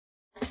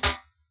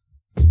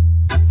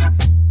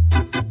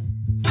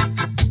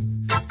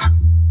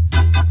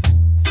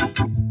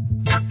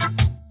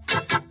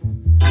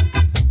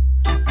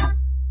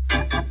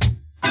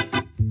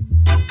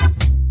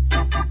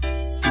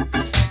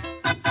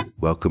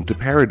Welcome to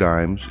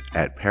Paradigms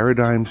at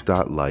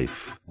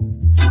paradigms.life.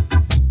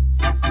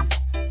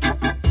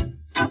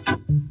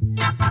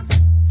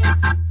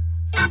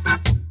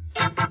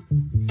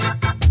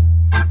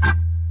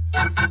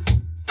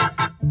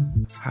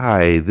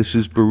 Hi, this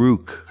is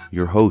Baruch,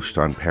 your host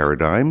on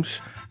Paradigms.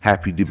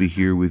 Happy to be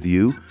here with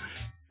you.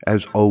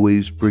 As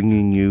always,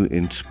 bringing you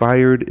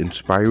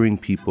inspiring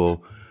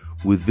people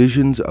with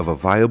visions of a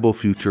viable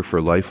future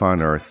for life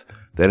on Earth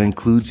that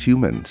includes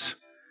humans.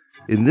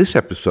 In this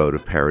episode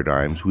of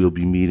Paradigms, we'll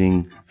be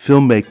meeting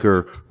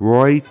filmmaker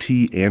Roy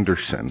T.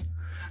 Anderson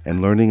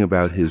and learning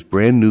about his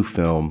brand new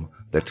film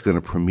that's going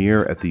to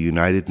premiere at the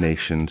United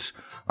Nations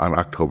on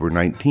October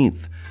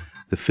 19th.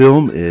 The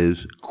film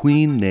is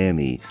Queen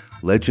Nanny,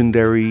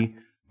 Legendary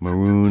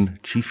Maroon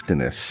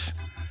Chieftainess,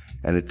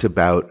 and it's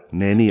about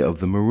Nanny of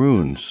the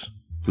Maroons,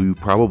 who you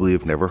probably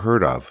have never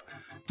heard of.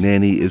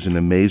 Nanny is an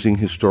amazing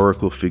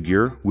historical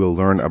figure. We'll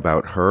learn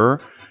about her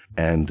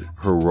and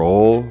her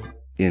role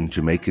in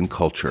Jamaican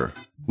culture.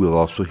 We'll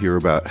also hear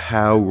about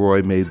how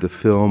Roy made the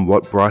film,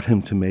 what brought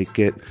him to make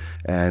it,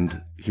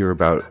 and hear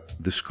about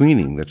the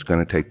screening that's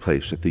going to take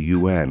place at the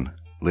UN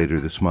later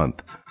this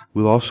month.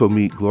 We'll also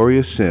meet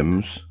Gloria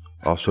Sims,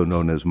 also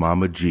known as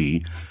Mama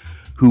G,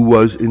 who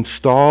was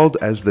installed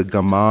as the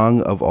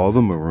Gamang of all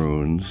the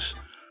Maroons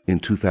in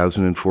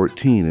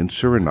 2014 in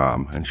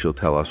Suriname, and she'll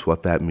tell us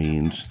what that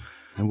means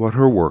and what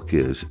her work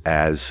is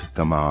as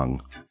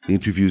Gamang. The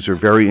interviews are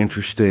very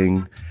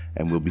interesting,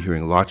 and we'll be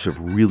hearing lots of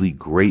really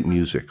great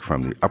music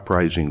from the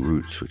Uprising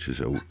Roots, which is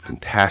a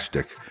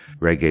fantastic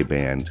reggae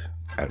band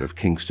out of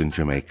Kingston,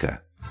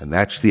 Jamaica. And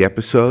that's the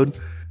episode.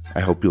 I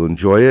hope you'll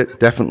enjoy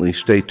it. Definitely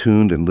stay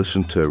tuned and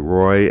listen to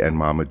Roy and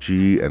Mama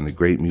G and the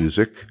great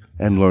music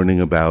and learning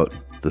about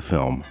the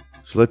film.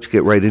 So let's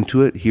get right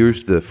into it.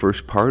 Here's the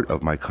first part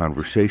of my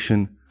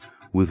conversation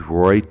with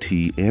Roy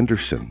T.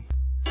 Anderson.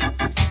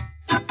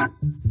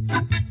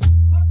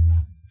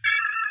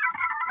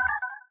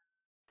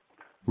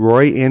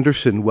 Roy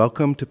Anderson,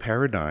 welcome to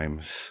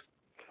Paradigms.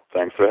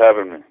 Thanks for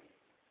having me.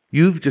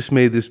 You've just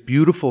made this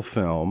beautiful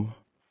film.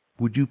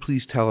 Would you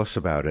please tell us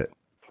about it?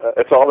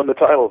 It's all in the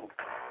title.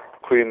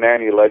 Queen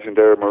Nanny,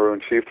 Legendary Maroon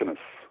Chieftainess.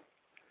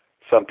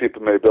 Some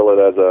people may bill it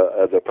as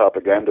a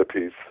propaganda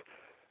piece,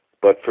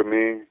 but for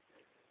me,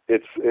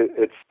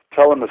 it's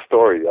telling the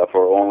story of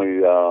our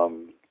only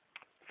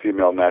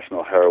female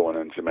national heroine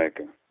in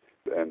Jamaica,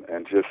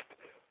 and just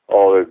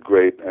all the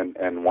great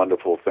and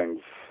wonderful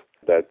things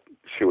that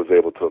she was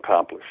able to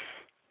accomplish.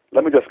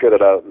 Let me just get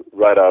it out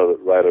right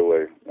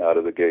away out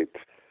of the gate.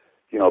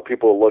 You know,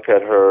 people look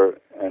at her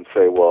and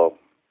say, well,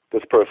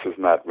 this person is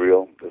not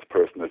real. This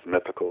person is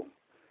mythical.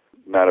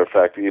 Matter of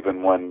fact,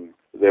 even when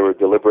they were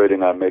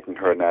deliberating on making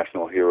her a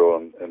national hero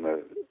in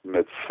the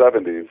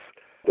mid-'70s,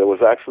 there was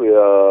actually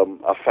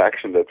a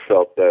faction that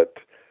felt that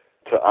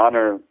to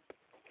honor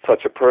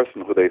such a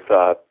person who they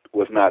thought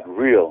was not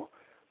real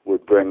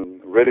would bring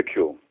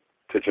ridicule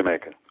to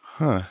Jamaica.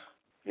 Huh.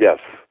 Yes.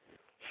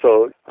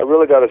 So I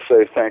really got to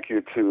say thank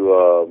you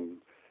to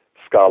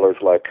scholars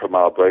like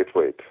Kamal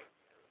Braithwaite,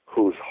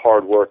 whose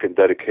hard work and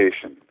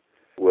dedication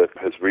with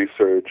his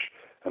research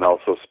and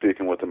also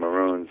speaking with the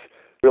Maroons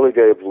really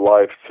gave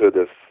life to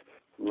this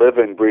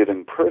living,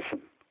 breathing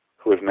person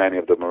who is Nanny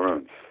of the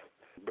Maroons.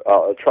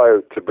 I'll try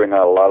to bring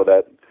out a lot of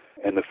that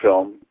in the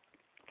film.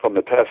 From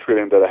the test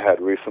screening that I had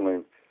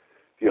recently,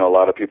 you know, a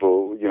lot of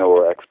people, you know,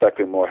 were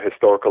expecting more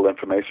historical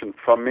information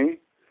from me,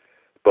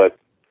 but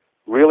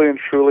really and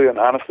truly and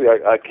honestly,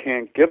 I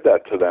can't give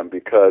that to them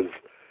because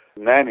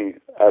Nanny,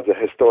 as a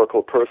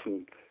historical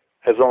person,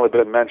 has only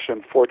been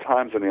mentioned 4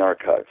 times in the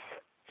archives.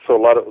 So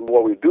a lot of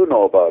what we do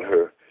know about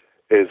her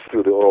is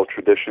through the oral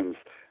traditions,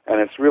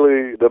 and it's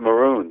really the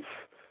Maroons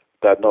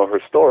that know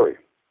her story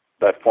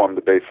that form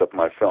the base of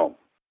my film.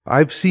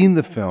 I've seen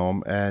the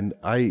film, and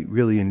I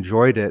really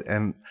enjoyed it,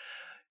 and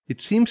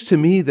it seems to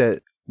me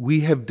that we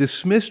have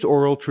dismissed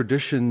oral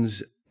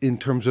traditions in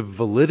terms of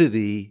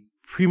validity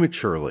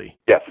prematurely.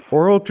 Yes.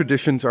 Oral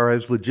traditions are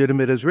as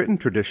legitimate as written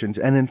traditions,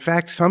 and in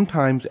fact,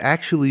 sometimes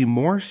actually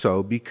more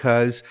so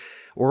because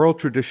oral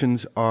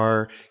traditions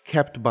are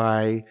kept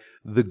by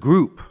the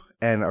group,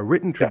 and a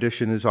written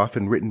tradition is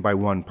often written by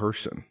one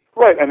person.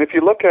 Right, and if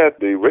you look at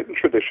the written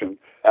tradition,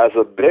 as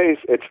a base,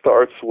 it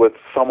starts with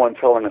someone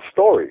telling a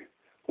story,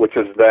 which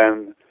is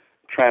then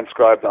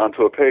transcribed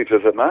onto a page,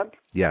 is it not?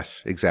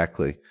 Yes,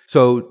 exactly.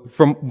 So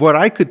from what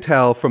I could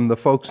tell from the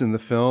folks in the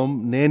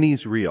film,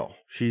 Nanny's real.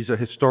 She's a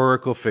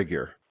historical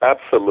figure.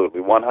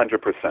 Absolutely,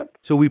 100%.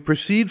 So we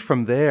proceed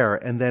from there,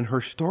 and then her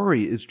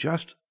story is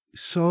just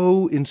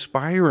so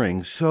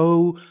inspiring,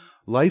 so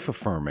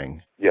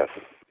life-affirming. Yes,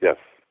 yes.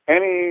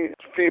 Any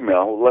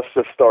female, let's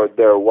just start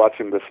there,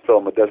 watching this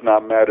film, it does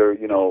not matter,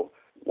 you know,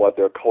 what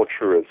their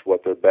culture is,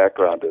 what their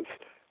background is.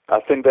 I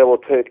think they will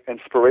take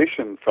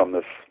inspiration from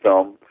this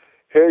film.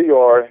 Here you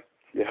are,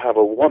 you have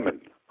a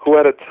woman who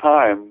at a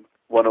time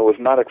when it was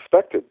not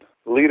expected,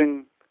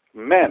 leading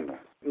men,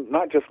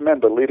 not just men,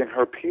 but leading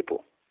her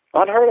people.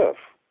 Unheard of.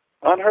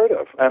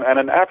 And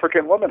an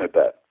African woman at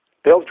that.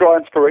 They'll draw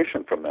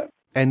inspiration from that.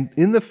 And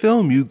in the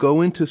film, you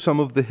go into some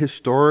of the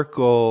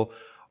historical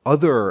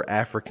other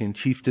African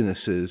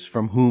chieftainesses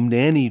from whom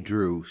Nanny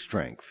drew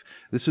strength.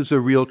 This is a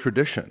real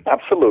tradition.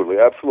 Absolutely,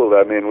 absolutely.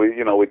 I mean,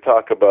 we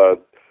talk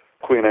about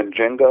Queen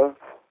Njinga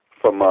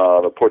from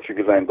the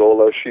Portuguese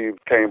Angola. She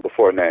came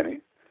before Nanny,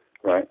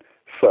 right?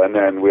 So, and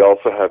then we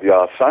also have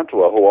Ya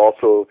Santua, who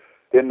also,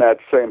 in that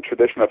same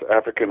tradition of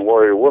African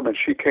warrior woman,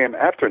 she came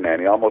after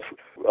Nanny, almost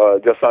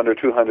just under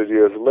 200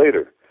 years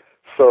later.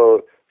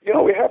 So,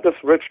 we have this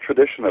rich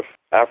tradition of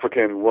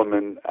African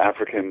woman,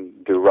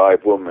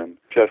 African-derived woman,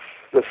 just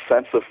this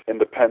sense of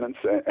independence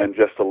and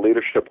just the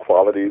leadership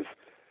qualities,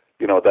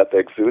 that they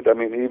exude. I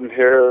mean, even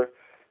here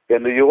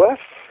in the U.S.,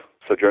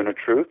 Sojourner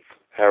Truth,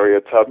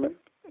 Harriet Tubman,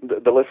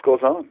 the list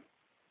goes on.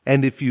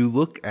 And if you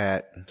look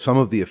at some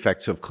of the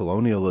effects of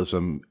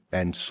colonialism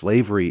and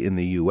slavery in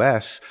the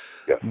U.S.,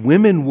 yes,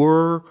 women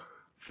were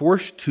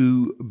forced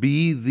to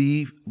be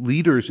the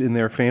leaders in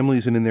their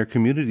families and in their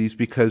communities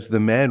because the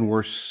men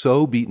were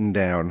so beaten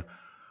down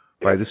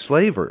by the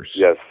slavers.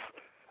 Yes.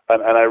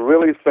 And I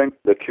really think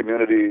the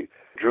community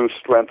drew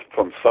strength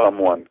from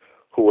someone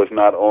who was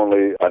not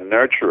only a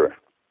nurturer,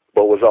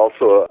 but was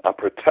also a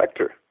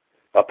protector,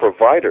 a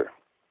provider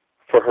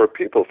for her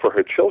people, for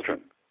her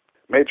children.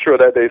 Made sure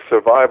that they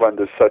survive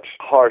under such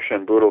harsh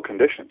and brutal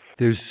conditions.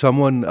 There's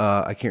someone,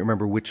 I can't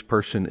remember which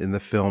person in the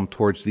film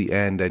towards the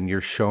end, and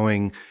you're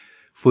showing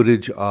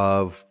footage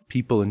of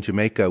people in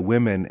Jamaica,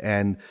 women,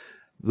 and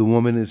the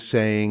woman is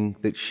saying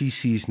that she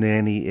sees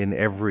Nanny in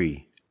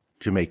every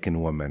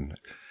Jamaican woman.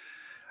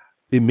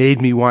 It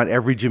made me want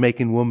every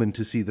Jamaican woman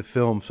to see the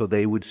film so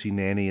they would see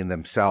Nanny in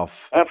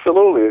themselves.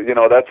 Absolutely.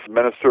 That's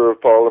Minister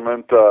of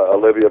Parliament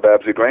Olivia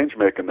Babsy-Grange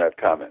making that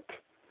comment.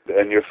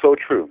 And you're so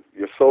true.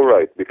 You're so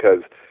right.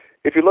 Because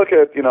if you look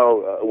at,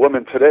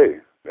 women today,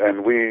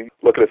 and we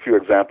look at a few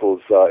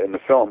examples in the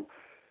film,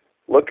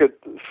 look at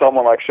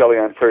someone like Shelley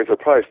Ann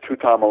Fraser-Price,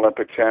 2-time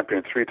Olympic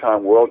champion,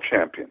 3-time world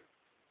champion,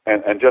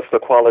 and just the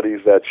qualities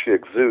that she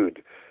exudes.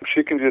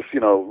 She can just,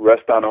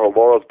 rest on her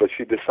laurels, but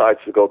she decides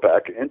to go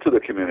back into the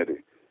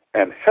community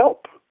and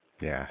help.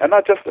 Yeah. And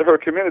not just to her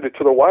community,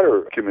 to the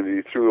wider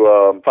community through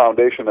a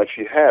foundation that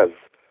she has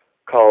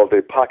called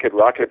the Pocket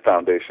Rocket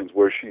Foundations,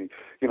 where she,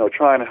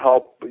 trying to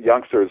help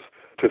youngsters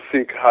to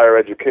seek higher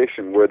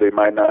education where they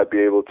might not be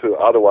able to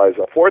otherwise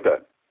afford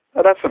that.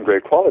 Now, that's some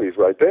great qualities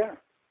right there.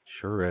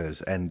 Sure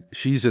is. And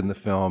she's in the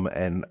film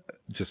and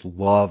just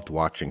loved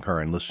watching her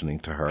and listening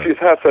to her. She's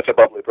had such a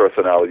bubbly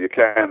personality. You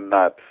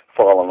cannot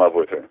fall in love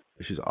with her.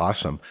 She's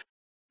awesome.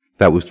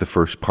 That was the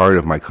first part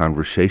of my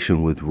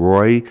conversation with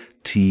Roy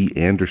T.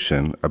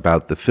 Anderson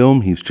about the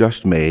film he's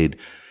just made,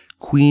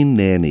 Queen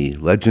Nanny,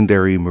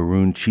 Legendary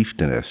Maroon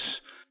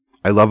Chieftainess.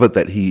 I love it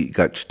that he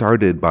got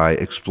started by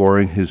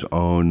exploring his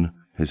own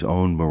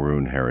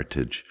Maroon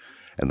heritage,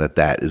 and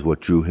that is what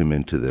drew him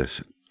into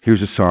this.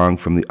 Here's a song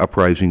from the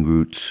Uprising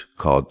Roots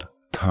called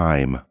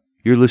Time.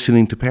 You're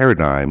listening to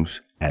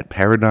Paradigms at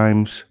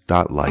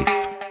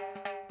paradigms.life.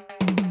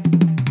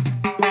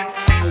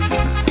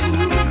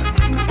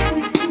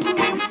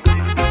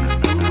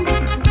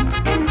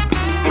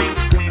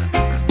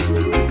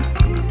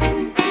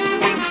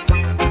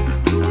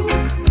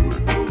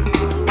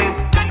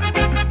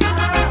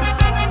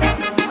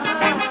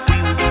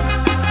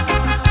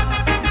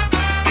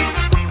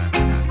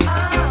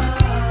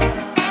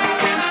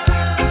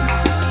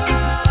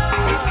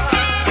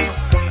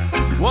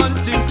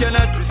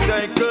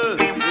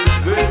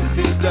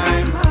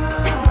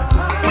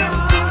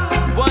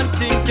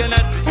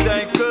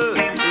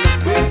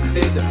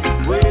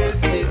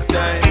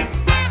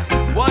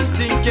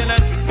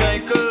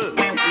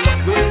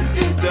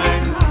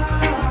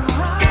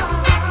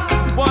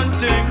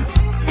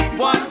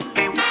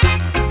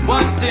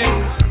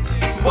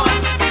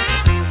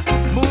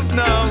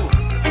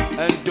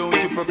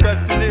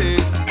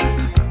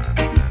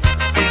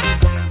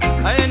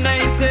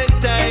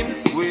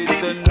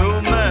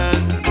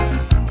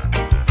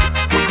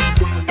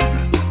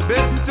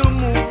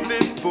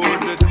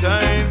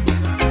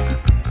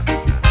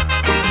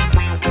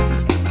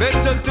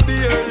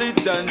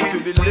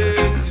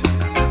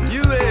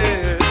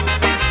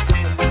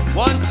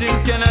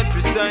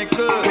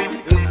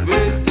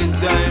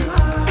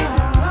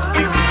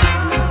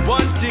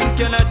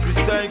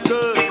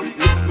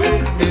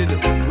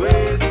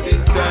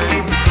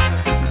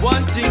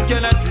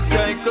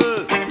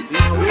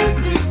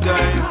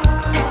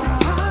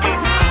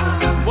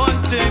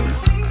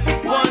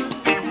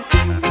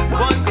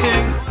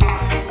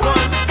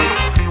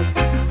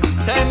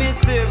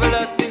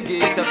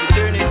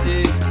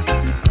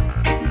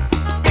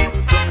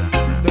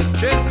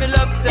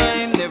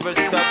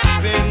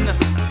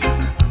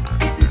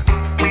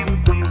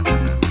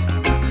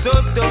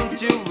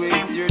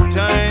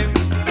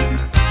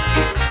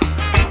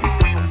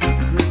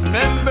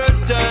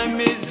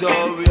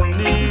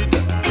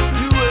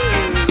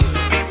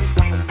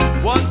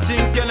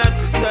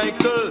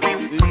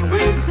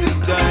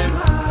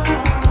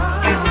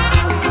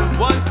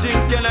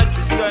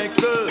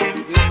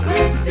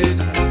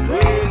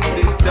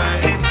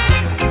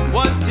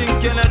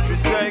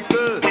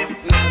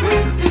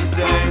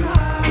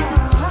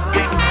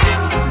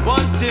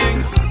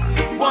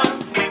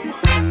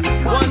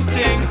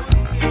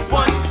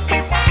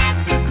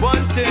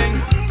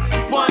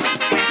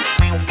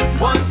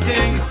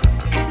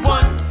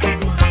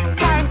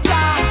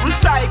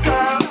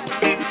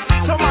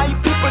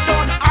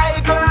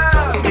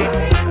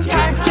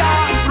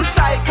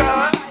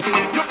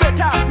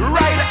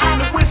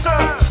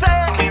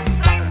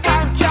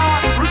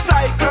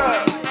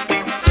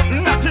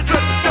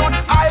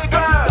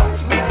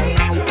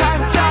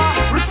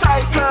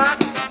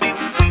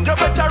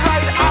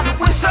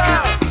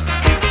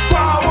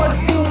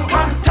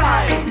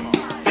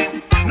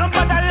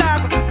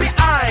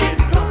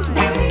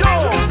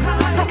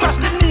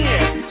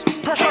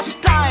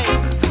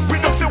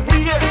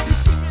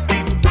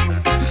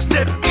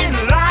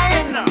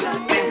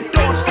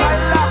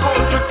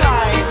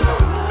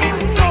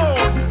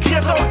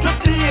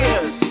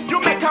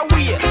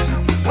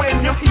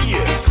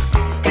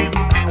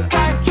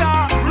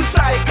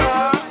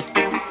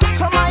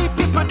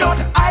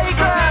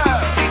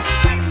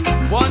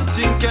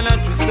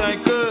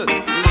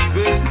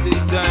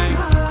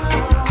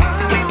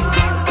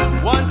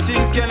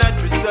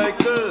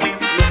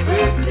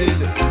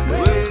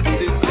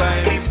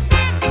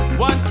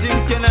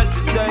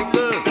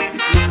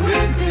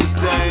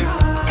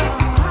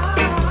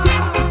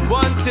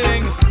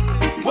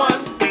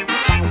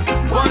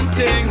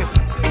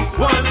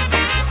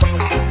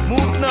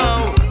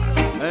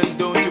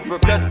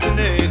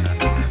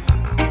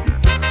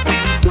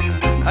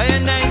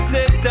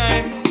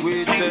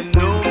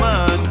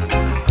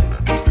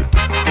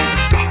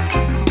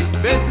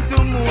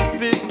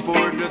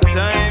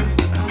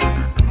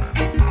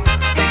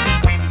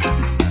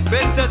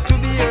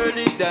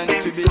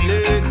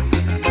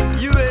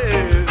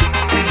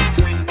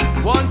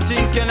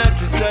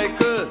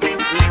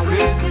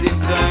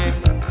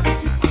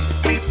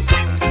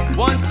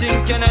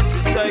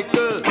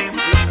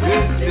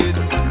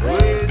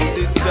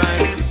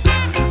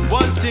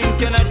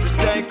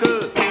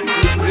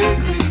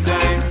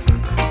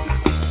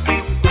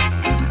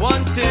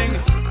 thing,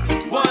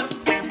 one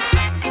thing,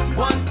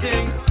 one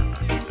thing,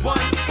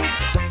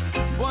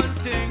 one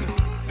thing,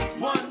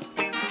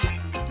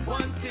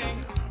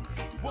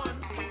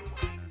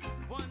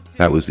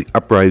 That was the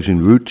Uprising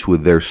Roots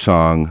with their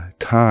song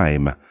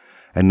Time.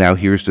 And now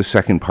here's the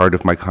second part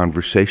of my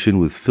conversation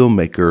with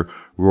filmmaker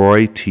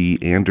Roy T.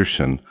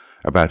 Anderson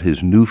about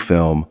his new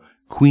film,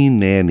 Queen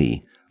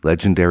Nanny,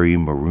 Legendary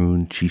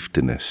Maroon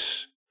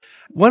Chieftainess.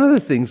 One of the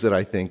things that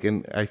I think,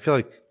 and I feel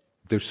like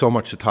there's so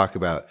much to talk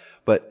about,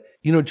 but,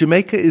 you know,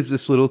 Jamaica is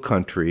this little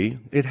country.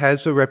 It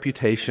has a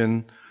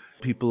reputation.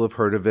 People have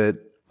heard of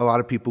it. A lot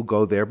of people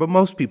go there, but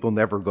most people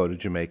never go to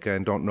Jamaica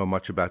and don't know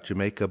much about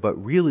Jamaica. But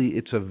really,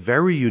 it's a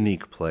very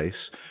unique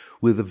place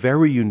with a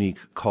very unique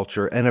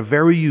culture and a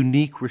very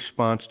unique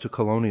response to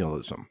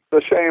colonialism.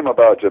 The shame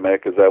about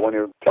Jamaica is that when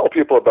you tell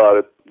people about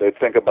it, they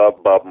think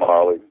about Bob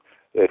Marley,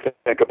 they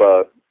think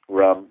about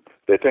rum,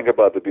 they think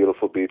about the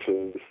beautiful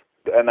beaches,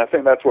 and I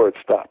think that's where it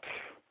stops.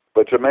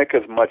 But Jamaica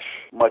is much,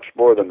 much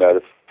more than that.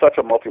 It's such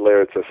a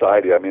multi-layered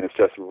society. I mean, it's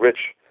just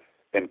rich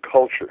in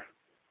culture,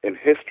 in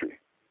history.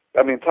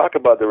 I mean, talk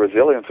about the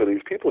resilience of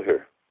these people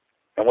here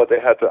and what they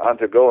had to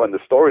undergo and the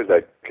stories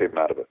that came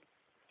out of it.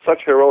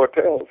 Such heroic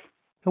tales.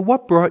 And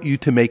what brought you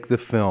to make the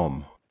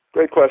film?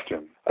 Great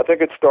question. I think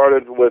it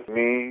started with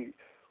me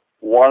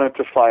wanting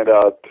to find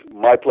out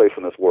my place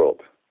in this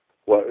world.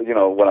 Well, you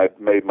know, when I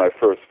made my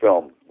first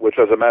film, which,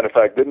 as a matter of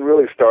fact, didn't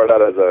really start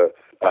out as a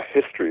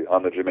history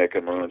on the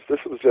Jamaican Maroons. This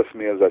was just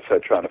me, as I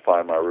said, trying to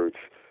find my roots.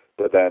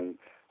 But then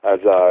as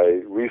I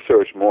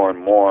researched more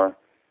and more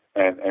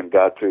and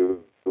got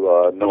to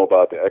know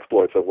about the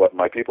exploits of what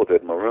my people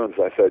did, Maroons,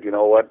 I said, you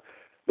know what?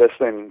 This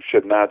thing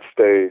should not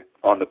stay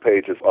on the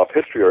pages of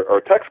history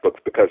or textbooks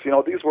because, you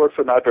know, these works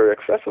are not very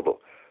accessible.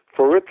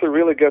 For it to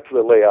really get to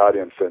the lay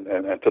audience and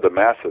to the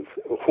masses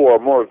who are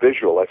more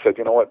visual, I said,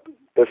 you know what?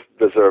 This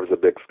deserves a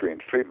big screen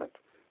treatment.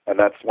 And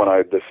that's when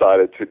I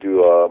decided to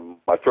do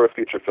my first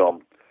feature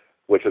film,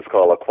 which is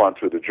called A Quan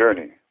Through the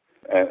Journey.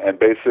 And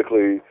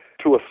basically,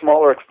 to a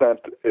smaller extent,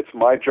 it's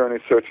my journey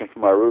searching for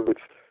my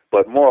roots,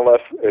 but more or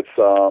less it's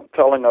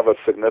telling of a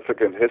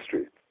significant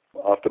history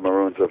of the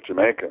Maroons of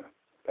Jamaica.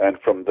 And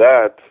from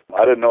that,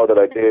 I didn't know that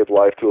I gave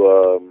life to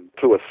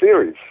a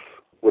series,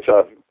 which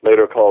I've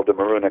later called the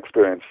Maroon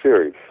Experience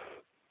series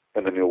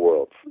in the New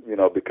World, you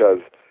know, because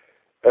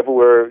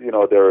everywhere, you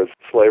know, there is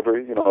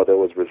slavery, you know, there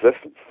was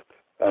resistance.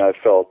 And I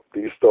felt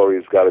these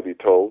stories got to be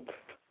told.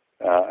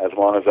 As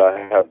long as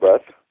I have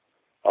breath,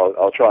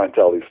 I'll try and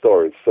tell these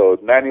stories. So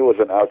Nanny was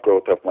an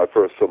outgrowth of my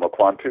first film,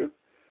 Aquantu.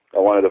 I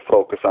wanted to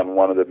focus on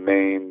one of the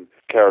main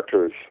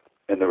characters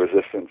in the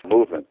resistance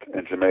movement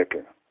in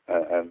Jamaica,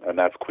 and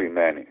that's Queen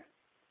Nanny.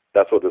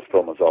 That's what this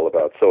film is all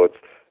about. So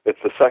it's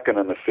the second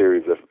in the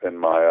series in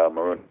my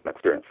Maroon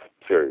Experience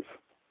series.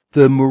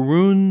 The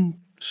Maroon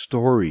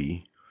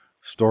stories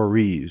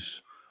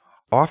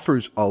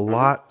offers a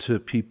lot to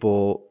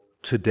people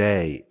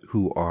today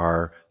who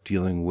are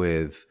dealing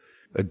with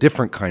a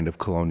different kind of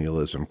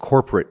colonialism,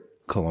 corporate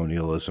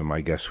colonialism,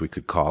 I guess we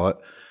could call it,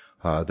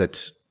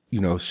 that's, you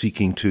know,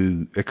 seeking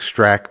to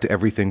extract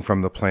everything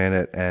from the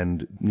planet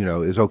and, you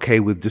know, is okay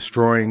with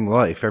destroying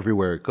life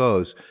everywhere it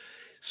goes.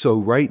 So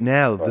right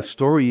now, the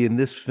story in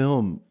this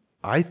film,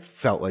 I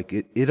felt like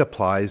it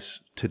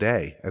applies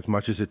today as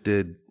much as it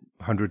did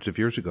hundreds of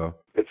years ago.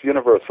 It's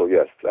universal,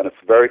 yes, and it's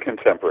very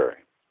contemporary.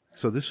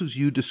 So this is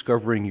you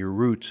discovering your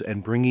roots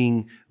and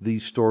bringing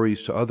these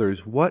stories to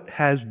others. What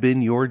has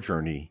been your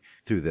journey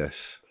through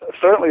this?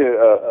 Certainly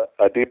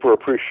a deeper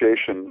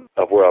appreciation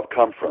of where I've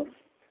come from.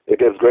 It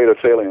gives greater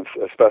salience,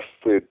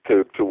 especially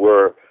to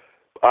where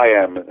I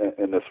am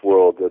in this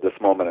world at this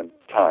moment in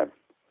time.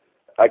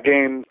 I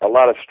gain a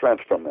lot of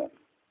strength from them.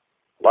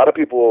 A lot of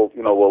people,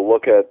 you know, will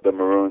look at the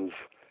Maroons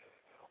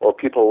or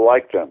people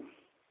like them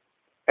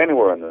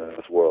anywhere in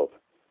this world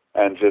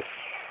and just,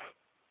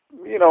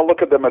 you know,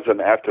 look at them as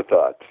an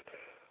afterthought.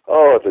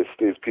 Oh,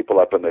 these people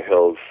up in the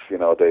hills, you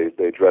know,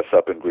 they dress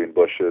up in green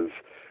bushes.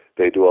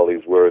 They do all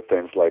these weird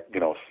things like, you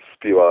know,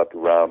 spew out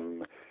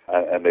rum,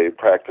 and they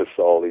practice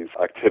all these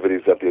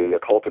activities of the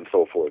occult and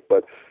so forth.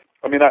 But,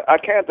 I mean, I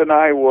can't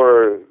deny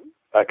where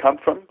I come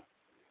from.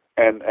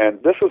 And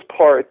this is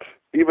part,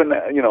 even,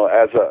 you know,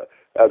 as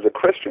a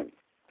Christian,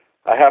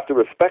 I have to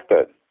respect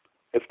that.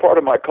 It's part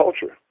of my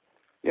culture.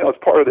 You know, it's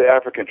part of the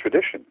African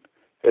tradition.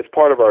 It's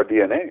part of our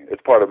DNA.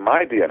 It's part of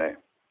my DNA,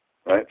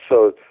 right?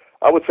 So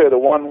I would say the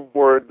one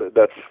word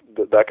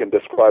that can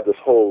describe this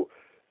whole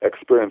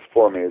experience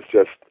for me is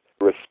just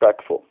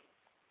respectful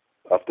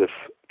of this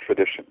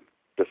tradition,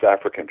 this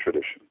African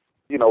tradition.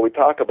 You know, we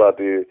talk about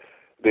the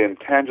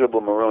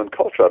intangible Maroon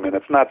culture. I mean,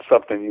 it's not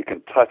something you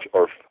can touch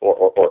or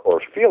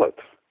feel it.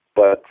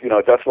 But, you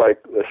know, just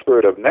like the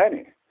spirit of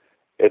Nanny,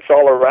 it's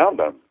all around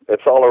them.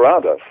 It's all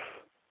around us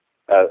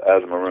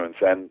as Maroons,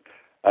 and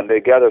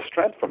they gather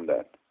strength from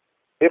that.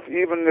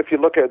 Even if you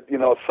look at, you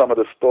know, some of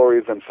the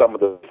stories and some of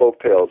the folk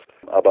tales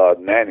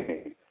about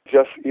Nanny,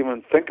 just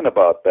even thinking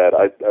about that,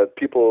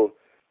 people,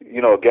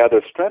 you know,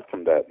 gather strength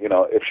from that. You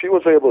know, if she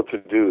was able to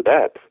do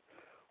that,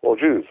 well,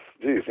 geez,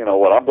 you know,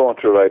 what I'm going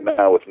through right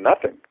now is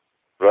nothing,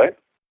 right?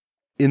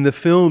 In the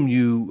film,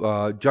 you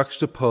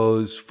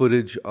juxtapose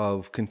footage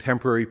of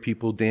contemporary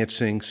people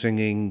dancing,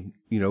 singing,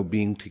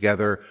 being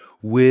together,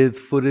 with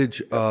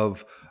footage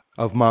of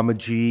Mama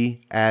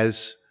G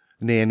as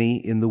Nanny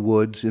in the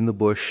woods, in the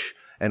bush,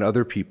 and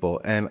other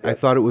people. And I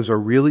thought it was a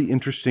really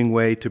interesting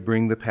way to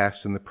bring the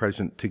past and the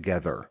present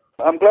together.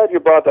 I'm glad you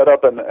brought that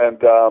up. And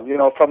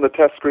from the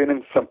test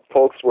screening, some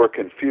folks were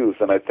confused.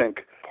 And I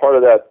think part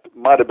of that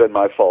might have been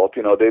my fault.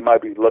 They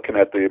might be looking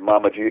at the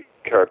Mama G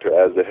character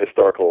as a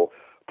historical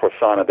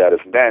persona that is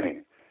Nanny.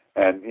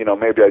 And,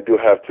 maybe I do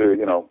have to,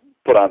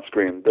 put on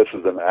screen, this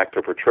is an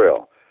actor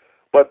portrayal.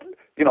 But,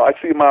 I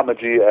see Mama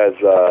G as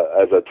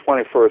a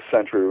 21st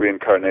century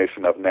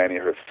reincarnation of Nanny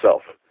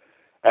herself.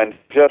 And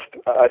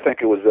I think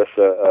it was just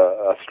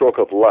a stroke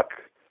of luck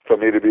for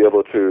me to be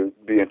able to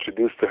be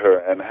introduced to her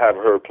and have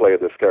her play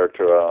this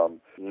character,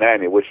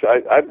 Nanny, which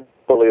I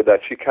believe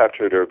that she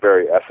captured her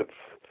very essence.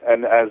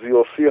 And as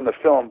you'll see in the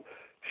film,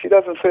 she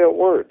doesn't say a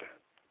word,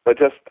 but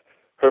just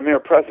her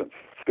mere presence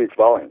speaks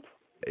volumes.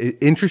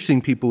 Interesting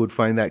people would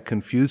find that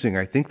confusing.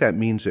 I think that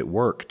means it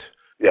worked.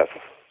 Yes,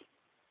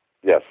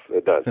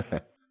 it does.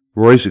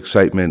 Roy's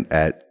excitement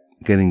at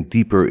getting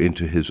deeper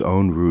into his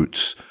own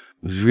roots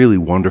was really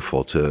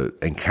wonderful to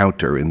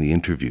encounter in the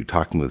interview,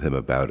 talking with him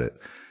about it,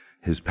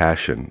 his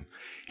passion.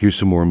 Here's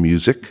some more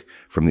music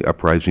from the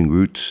Uprising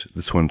Roots.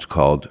 This one's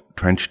called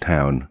Trench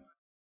Town.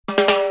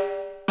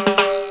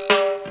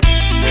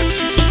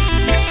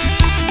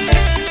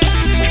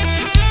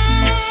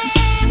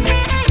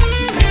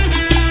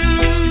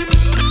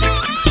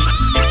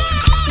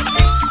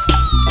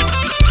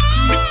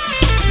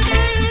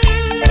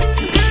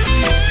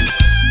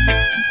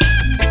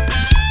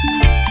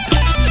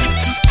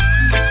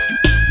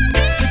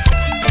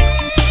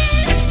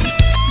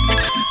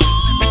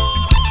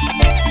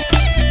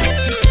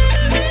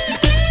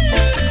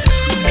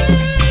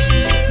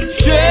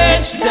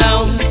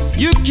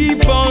 You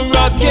keep on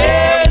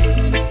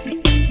rocking.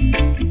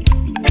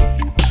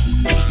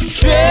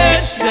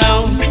 Stretch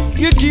down.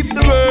 You keep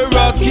the world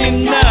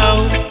rocking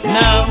now.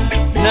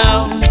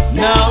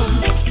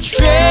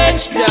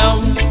 Stretch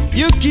down.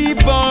 You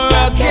keep on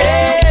rocking.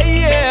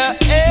 Yeah.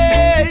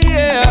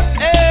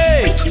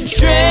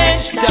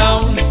 Stretch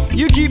down.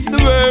 You keep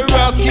the world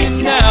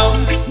rocking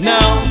now.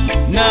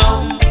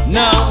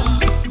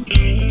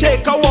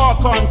 Take a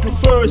walk onto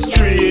First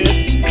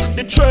Street.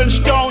 The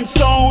trench town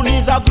sound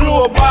is a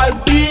global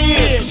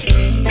beat.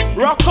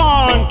 Rock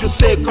on to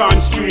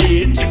Second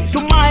Street.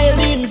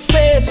 Smiling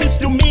faces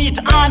to meet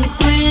and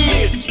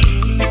greet.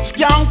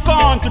 Skank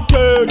on to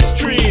Third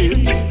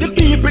Street. The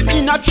people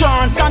in a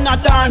trance and a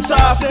dance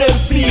off their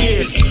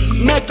feet.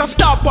 Make a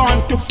stop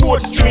on to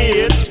Fourth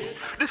Street.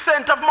 The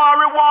scent of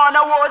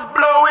marijuana was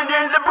blowing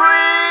in the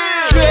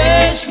breeze.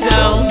 Stretch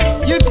down,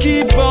 you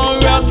keep on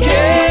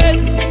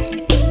rocking.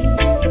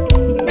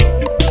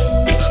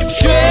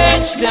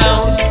 Stretch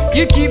down,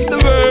 you keep the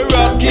world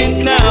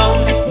rocking now.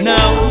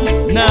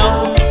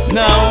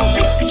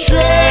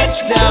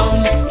 Stretch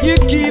down, you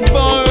keep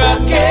on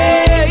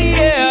rocking.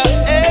 Yeah.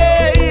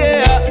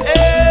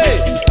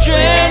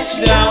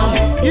 Stretch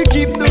down, you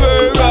keep the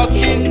world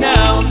rocking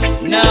now.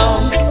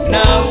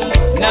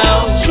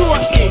 Sure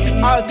is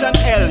Alton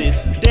Ellis,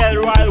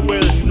 Delroy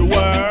Wilson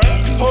were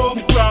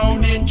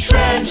homegrown in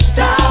Trench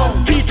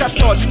Town. Peter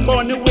Tosh,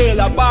 Bunny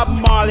Wailer, Bob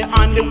Marley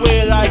and the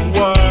Wailers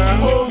were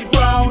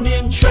homegrown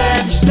in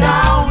Trench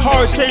Town.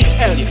 Hortense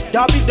Ellis,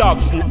 Dobby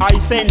Dobson, I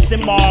Sense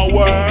more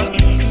were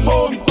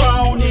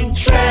homegrown in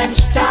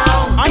Trench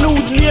Town. And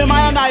whose name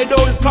I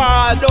don't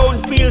call,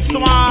 don't feel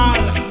small.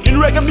 In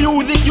reggae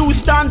music you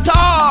stand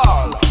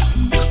tall.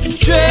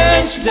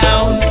 Trench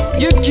down,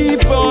 you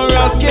keep on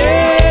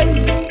rocking.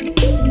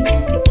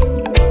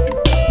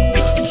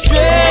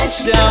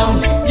 Trench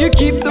down, you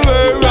keep the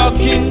world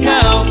rocking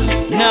now.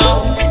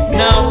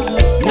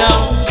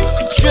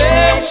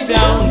 Trench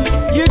down,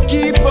 you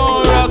keep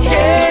on rocking.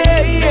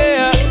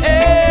 Yeah.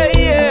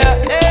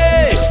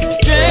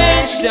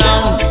 Trench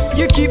down,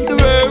 you keep the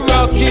world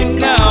rocking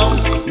now.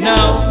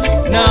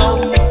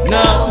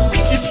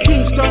 It's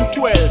Kingston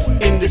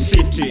 12 in the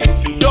city.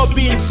 Dub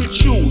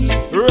Institute,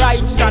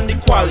 rights and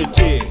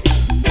equality.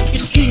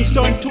 It's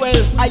Kingston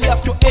 12, I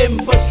have to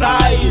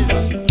emphasize.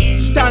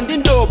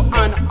 Standing dub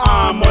and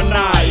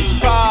harmonize.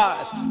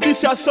 Cause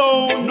this a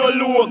sound no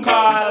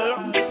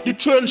local. The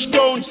Trench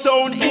Town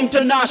sound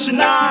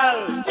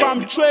international.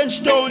 From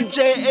Trench Town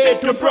JA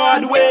to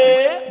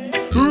Broadway.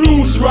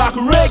 Roots rock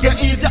reggae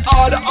is the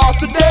order of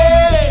the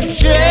day.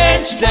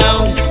 Trench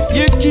down,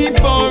 you keep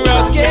on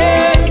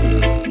rocking.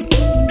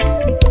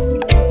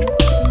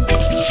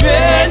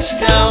 Trench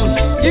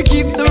down, you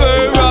keep the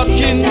world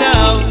rocking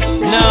now.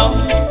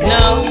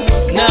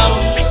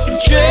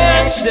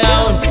 Trench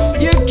down,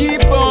 you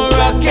keep on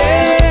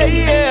rocking.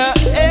 Yeah.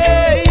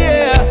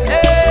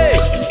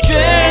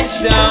 Trench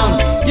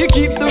down, you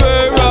keep the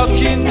world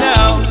rocking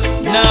now.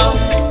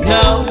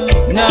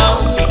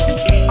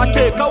 I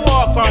take a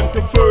walk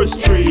onto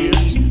First Street.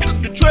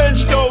 The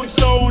Trench Town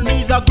sound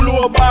is a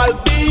global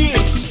beat.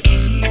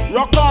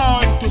 Rock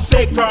on to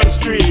Second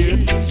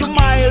Street.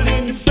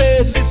 Smiling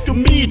faces to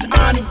meet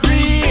and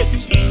greet.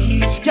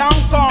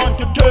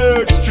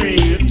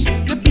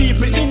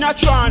 a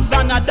trance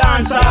and a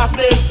dance off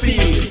their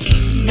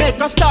feet. Make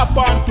a stop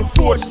onto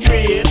 4th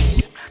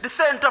Street. The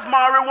scent of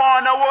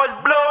marijuana was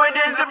blowing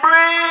in the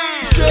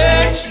breeze.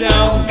 Stretch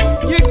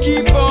down, you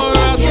keep on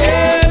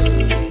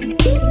rocking.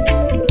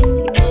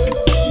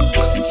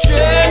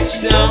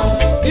 Stretch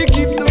down, you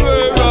keep the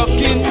world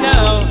rocking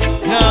now,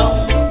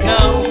 now,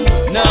 now,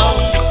 now.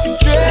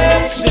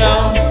 Stretch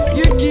down,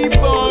 you keep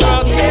on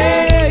rocking.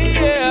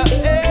 Yeah,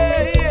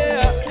 yeah,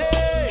 yeah.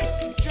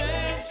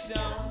 Stretch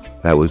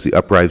down. That was the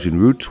Uprising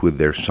Roots with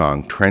their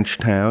song Trench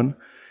Town.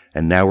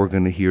 And now we're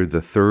going to hear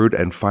the third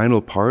and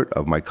final part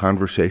of my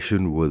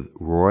conversation with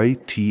Roy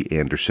T.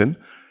 Anderson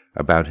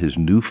about his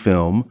new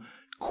film,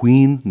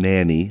 Queen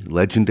Nanny,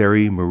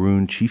 Legendary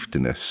Maroon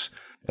Chieftainess.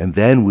 And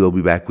then we'll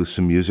be back with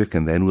some music,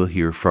 and then we'll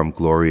hear from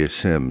Gloria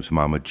Sims,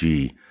 Mama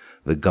G,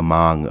 the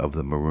gamang of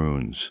the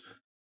Maroons.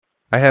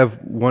 I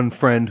have one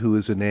friend who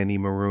is a Nanny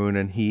Maroon,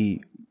 and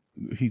he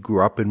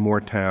grew up in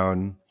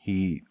Moortown.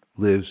 He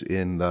lives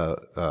in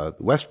the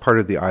west part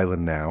of the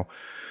island now,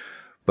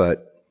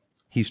 but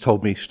he's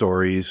told me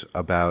stories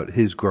about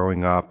his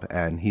growing up,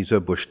 and he's a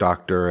bush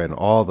doctor and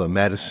all the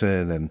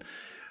medicine and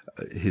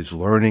his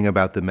learning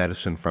about the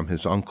medicine from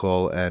his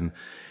uncle. And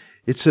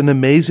it's an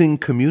amazing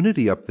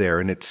community up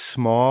there, and it's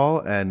small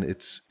and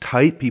it's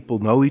tight. People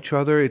know each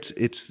other.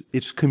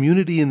 It's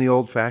community in the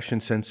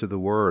old-fashioned sense of the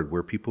word,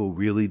 where people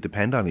really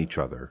depend on each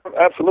other.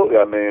 Absolutely.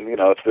 I mean,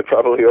 it's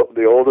probably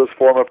the oldest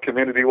form of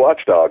community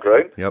watchdog,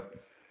 right? Yep.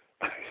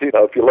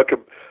 If you look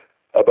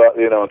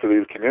into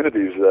these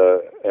communities,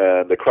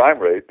 and the crime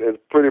rate is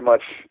pretty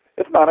much,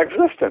 it's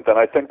non-existent. And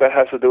I think that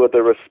has to do with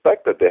the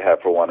respect that they have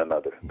for one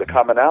another, the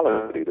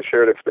commonality, the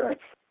shared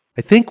experience.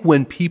 I think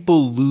when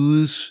people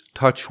lose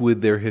touch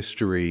with their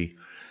history,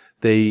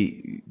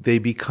 they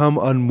become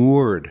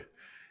unmoored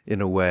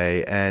in a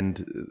way,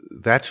 and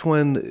that's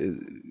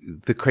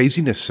when the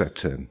craziness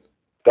sets in.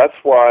 That's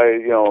why,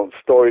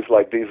 stories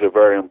like these are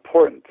very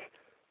important,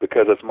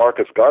 because as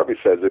Marcus Garvey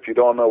says, if you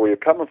don't know where you're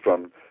coming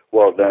from,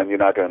 well, then you're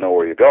not going to know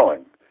where you're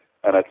going.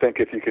 And I think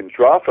if you can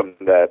draw from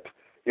that,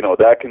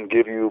 that can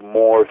give you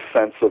more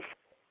sense of,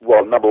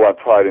 well, number one,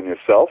 pride in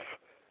yourself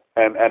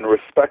and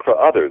respect for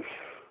others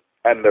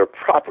and their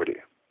property,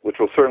 which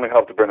will certainly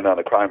help to bring down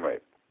the crime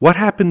rate. What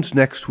happens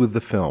next with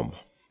the film?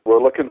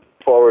 We're looking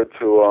forward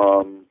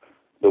to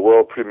the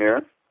world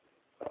premiere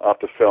of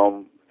the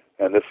film,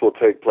 and this will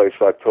take place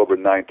October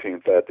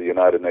 19th at the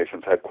United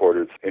Nations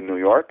headquarters in New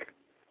York.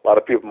 A lot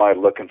of people might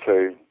look and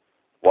say,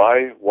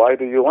 why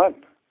the UN?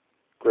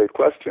 Great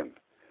question.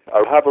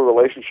 I have a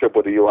relationship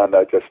with the UN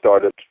that just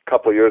started a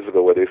couple of years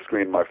ago, where they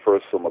screened my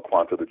first film, A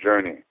Quanta the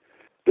Journey.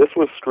 This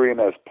was screened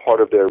as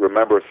part of their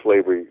Remember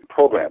Slavery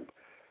program.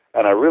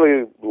 And I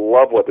really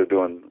love what they're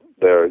doing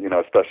there,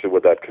 especially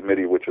with that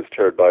committee, which is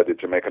chaired by the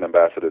Jamaican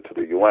ambassador to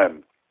the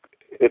UN.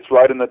 It's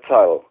right in the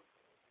title,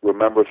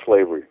 Remember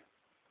Slavery.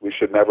 We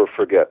should never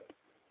forget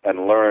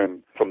and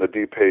learn from the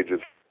deep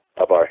pages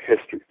of our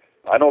history.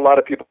 I know a lot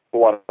of people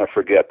want to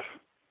forget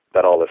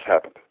that all this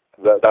happened.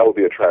 That would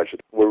be a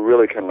tragedy. We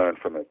really can learn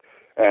from it.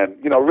 And,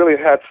 really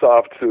hats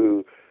off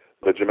to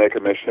the Jamaica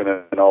Mission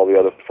and all the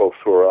other folks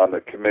who are on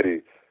the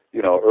committee.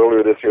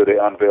 Earlier this year, they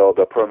unveiled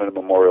a permanent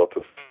memorial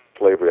to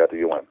slavery at the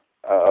UN.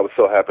 I was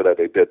so happy that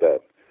they did that.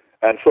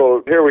 And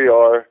so here we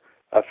are.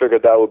 I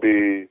figured that would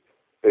be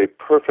a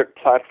perfect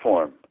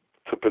platform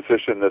to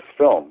position this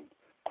film,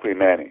 Queen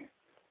Nanny,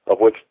 of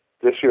which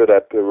this year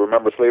that the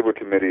Remember Slavery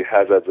Committee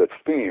has as its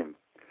theme,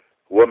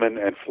 Women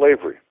and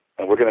Slavery.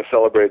 And we're going to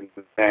celebrate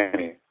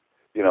Nanny,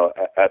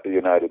 at the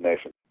United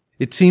Nations.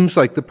 It seems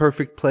like the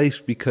perfect place,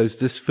 because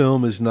this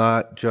film is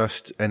not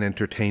just an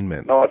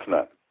entertainment. No, it's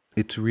not.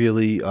 It's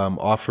really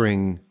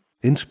offering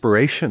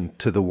inspiration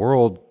to the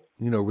world,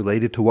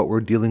 related to what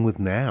we're dealing with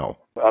now.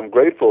 I'm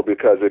grateful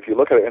because if you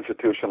look at an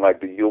institution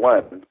like the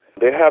UN,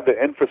 they have the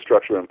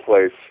infrastructure in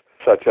place,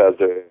 such as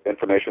the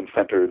information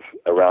centers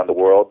around the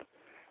world.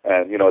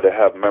 And, they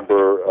have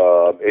member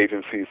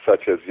agencies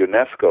such as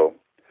UNESCO.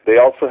 They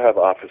also have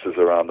offices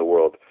around the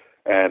world.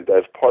 And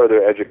as part of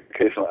their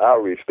educational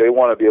outreach, they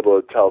want to be able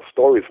to tell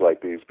stories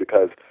like these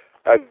because,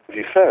 as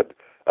you said,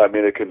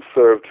 it can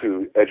serve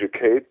to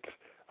educate,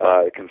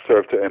 it can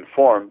serve to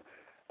inform,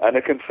 and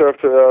it can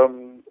serve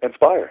to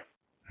inspire.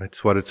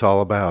 That's what it's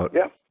all about.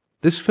 Yeah.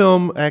 This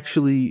film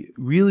actually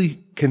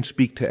really can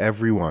speak to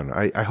everyone.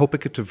 I hope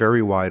it gets a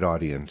very wide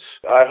audience.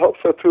 I hope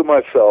so too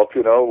myself.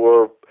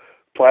 We're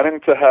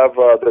planning to have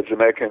the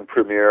Jamaican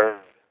premiere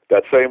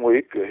that same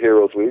week,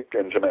 Heroes Week,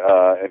 in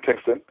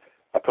Kingston,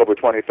 October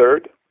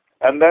 23rd.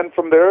 And then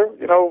from there,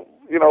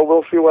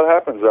 we'll see what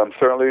happens. I'm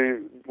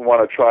certainly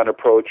want to try and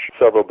approach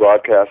several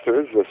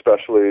broadcasters,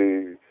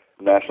 especially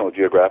National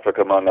Geographic,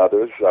 among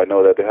others. I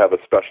know that they have a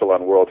special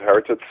on World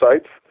Heritage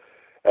Sites.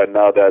 And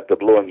now that the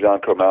Blue and John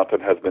Crow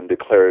Mountain has been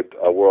declared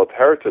a World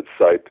Heritage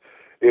Site,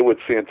 it would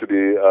seem to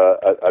be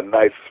a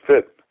nice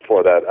fit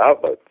for that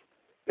outlet.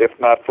 If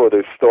not for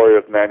the story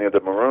of Nanny and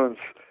the Maroons,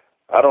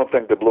 I don't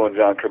think the Blue and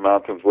John Crow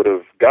Mountains would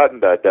have gotten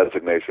that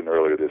designation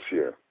earlier this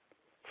year.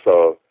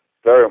 So,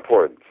 very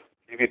important.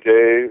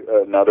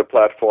 TVJ, another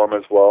platform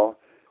as well.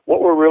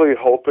 What we're really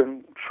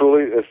hoping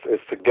truly is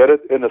to get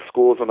it in the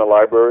schools and the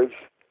libraries,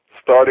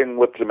 starting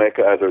with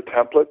Jamaica as our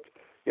template,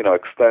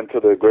 extend to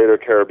the greater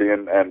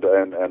Caribbean and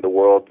the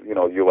world,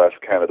 U.S.,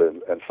 Canada,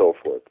 and so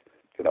forth.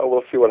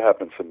 We'll see what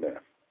happens from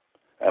there.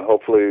 And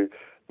hopefully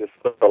this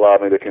will allow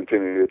me to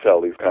continue to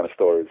tell these kind of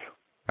stories.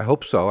 I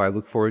hope so. I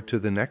look forward to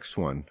the next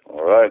one.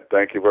 All right.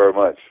 Thank you very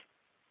much.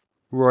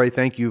 Roy,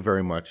 thank you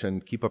very much,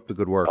 and keep up the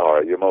good work. All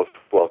right. You're most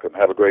welcome.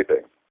 Have a great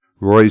day.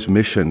 Roy's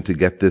mission to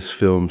get this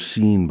film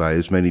seen by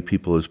as many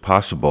people as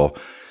possible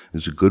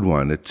is a good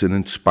one. It's an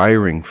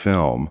inspiring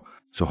film,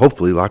 so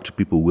hopefully lots of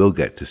people will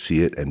get to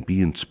see it and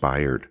be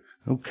inspired.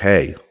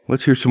 Okay,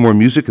 let's hear some more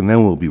music, and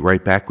then we'll be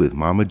right back with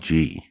Mama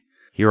G.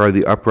 Here are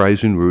the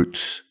Uprising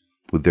Roots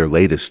with their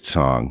latest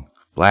song,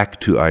 Black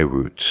to I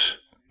Roots.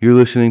 You're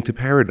listening to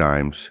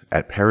Paradigms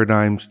at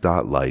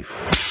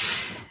paradigms.life.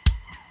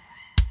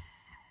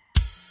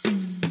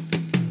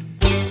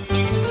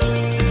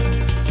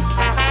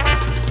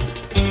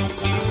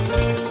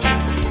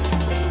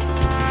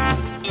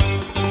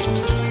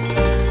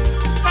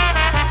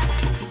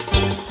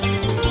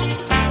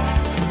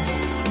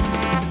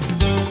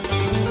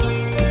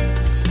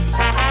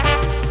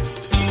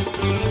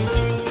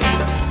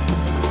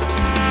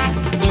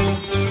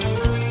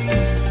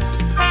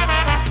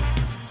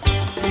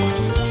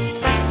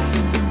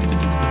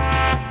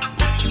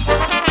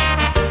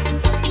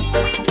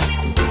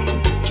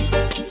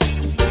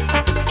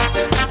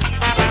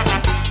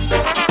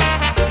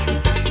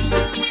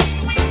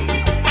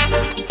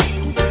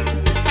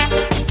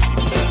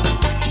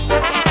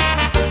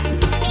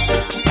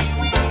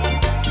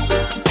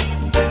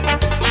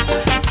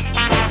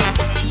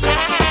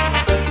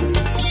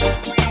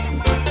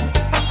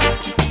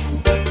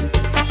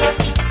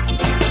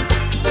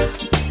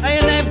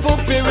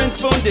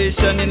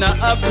 In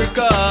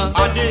Africa,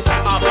 Addis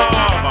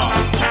Ababa.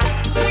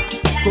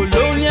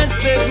 Colonial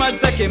slave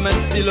master came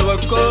and steal our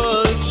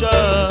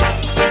culture.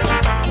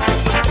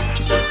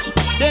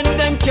 Then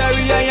them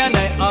carry I and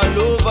I all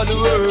over the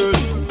world.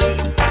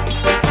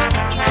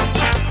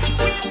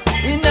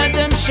 In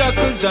them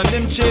shackles and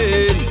them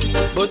chain,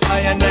 but I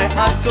and I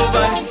are so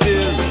and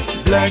still.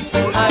 Black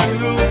to I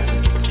roots,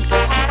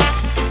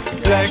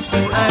 black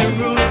to I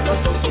roots,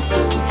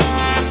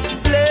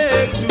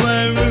 black to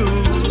I roots.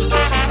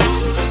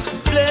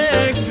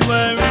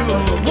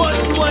 What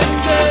do I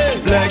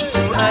say? Black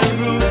to I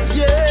roots,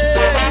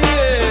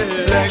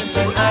 yeah. Black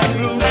to I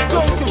roots,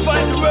 go to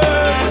find the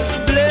word.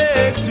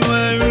 Black to I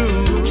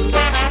roots,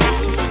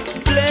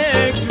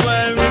 black to I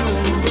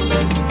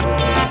roots.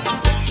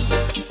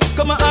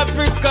 Come on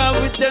Africa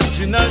with them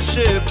Gina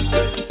ship.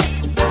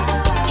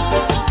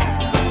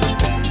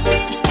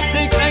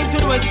 They climb to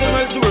the western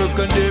world to work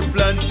on their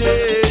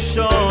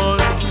plantation.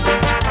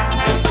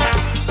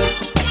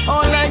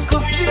 All I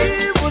could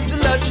feel was the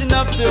lashing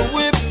of the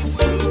whip.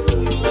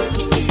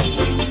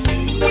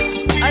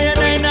 I and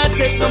I not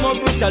take no more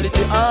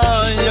brutality,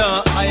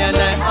 yeah. I and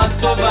I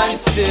survive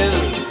still.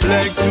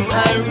 Black to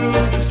I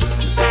roots,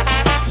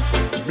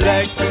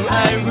 black to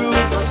I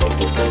roots,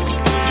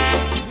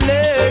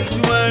 black to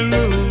I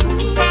roots,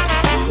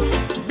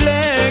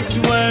 black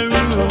to I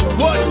roots.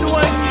 What do I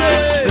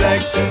say?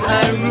 Black to I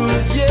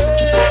roots, yeah.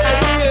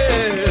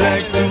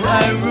 Black to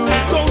I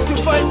roots, go to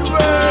find the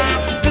word.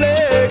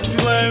 Black to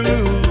I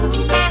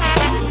roots,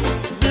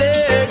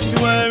 black to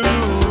I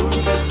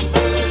roots.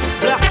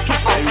 Black to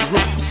I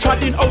roots,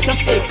 trotting out of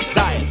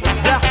exile.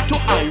 Black to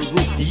I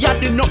roots,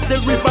 yadding up the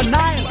river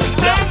Nile.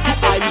 Black to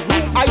I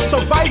roots, I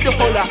survived the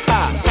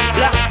Holocaust.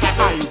 Black to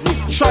I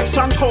roots, tracks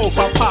and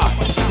cover path.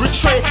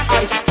 Retrace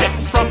I step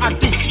from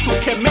Addis to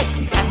Kemet.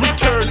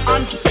 Return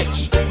and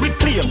fetch,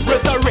 reclaim,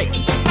 resurrect.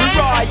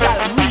 Royal,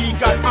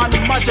 regal and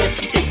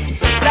majestic.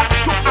 Black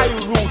to I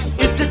roots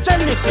is the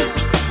genesis.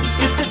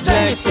 It's the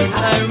genesis. Black to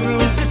I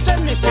roots, the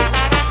genesis.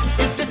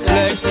 It's the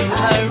black to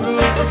I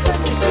roots,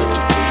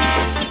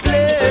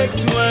 black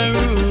to I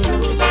roots,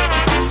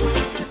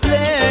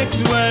 black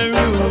to I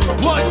roots.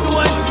 What do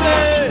I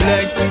say?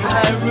 Black to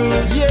I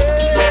roots, yeah.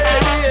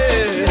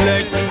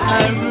 Black to I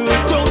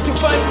roots, don't you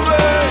find the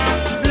word?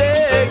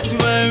 Black to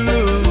I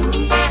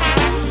roots,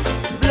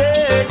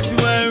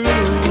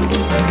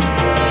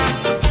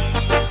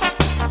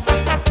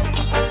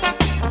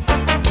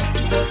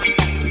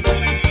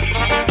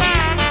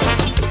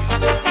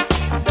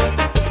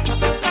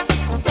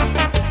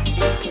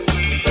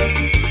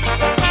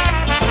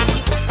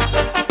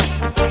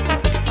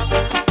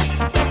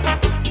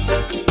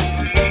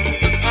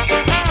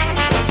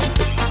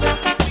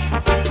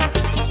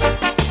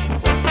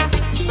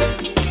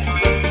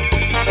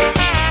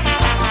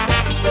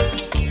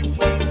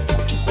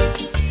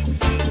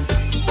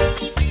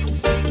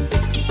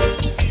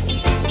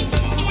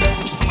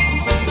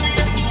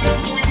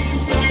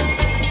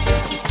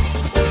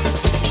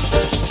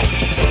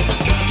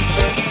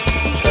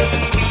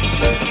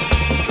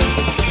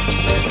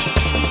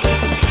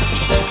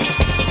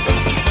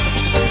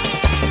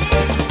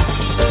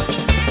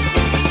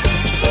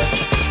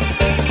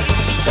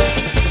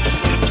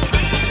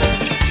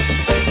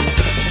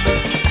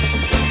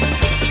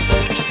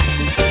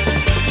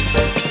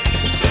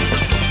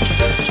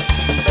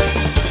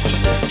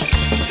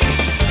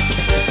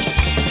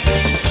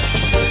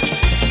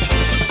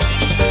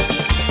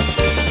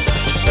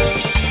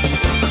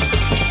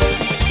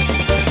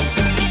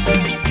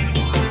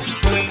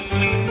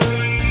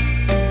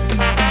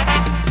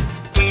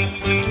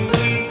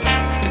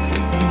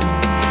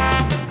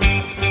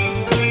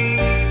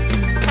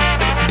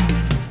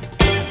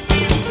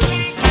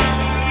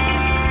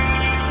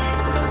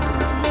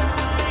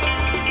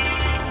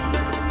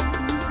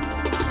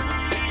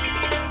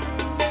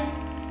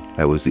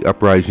 That was the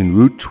Uprising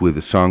Roots with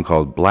a song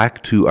called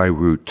Black to I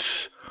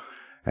Roots.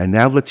 And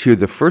now let's hear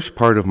the first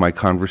part of my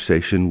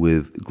conversation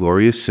with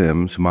Gloria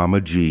Sims, Mama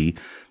G,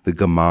 the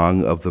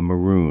gamang of the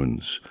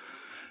Maroons.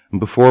 And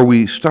before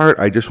we start,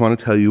 I just want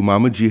to tell you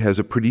Mama G has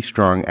a pretty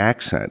strong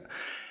accent.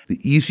 The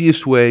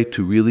easiest way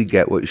to really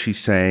get what she's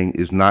saying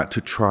is not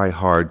to try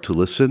hard to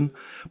listen,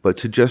 but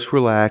to just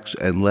relax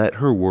and let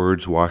her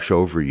words wash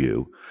over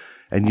you.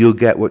 And you'll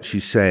get what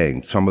she's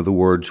saying. Some of the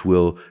words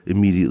will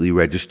immediately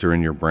register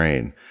in your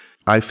brain.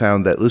 I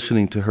found that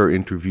listening to her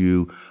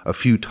interview a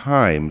few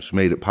times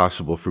made it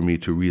possible for me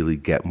to really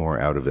get more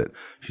out of it.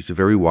 She's a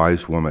very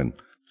wise woman.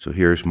 So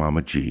here's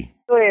Mama G.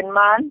 Doing,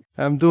 man?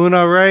 I'm doing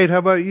all right. How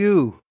about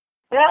you?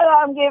 Well,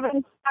 I'm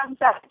giving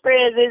thanks and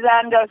praises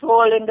and just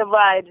holding the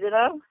vibes, you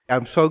know?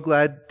 I'm so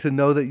glad to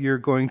know that you're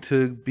going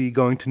to be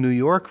going to New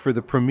York for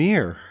the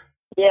premiere.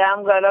 Yeah,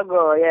 I'm gonna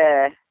go,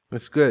 yeah.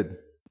 That's good.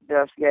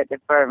 Just get the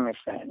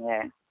permission,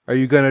 yeah. Are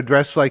you going to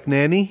dress like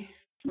Nanny?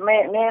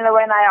 Mainly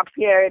when I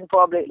appear in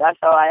public, that's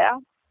how I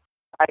am.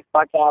 Like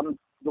what I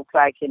look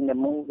like in the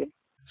movie.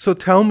 So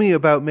tell me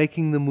about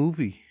making the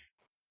movie.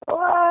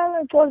 Well,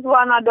 it was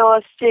one of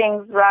those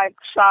things, like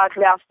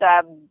shortly after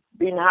I've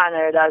been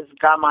honored as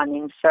gaman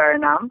in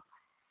Suriname,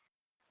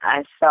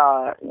 I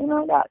saw,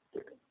 that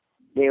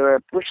they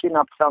were pushing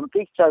up some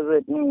pictures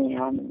with me,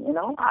 and,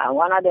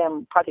 one of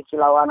them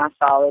particular one I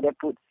saw where they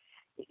put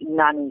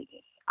Nanny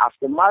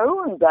after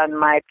Maroons on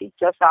my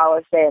picture, so I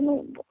was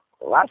saying,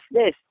 what's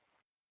this?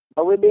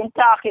 But we've been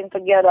talking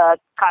together at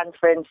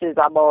conferences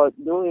about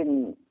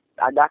doing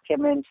a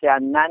documentary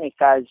on Nanny,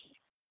 because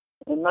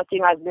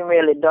nothing has been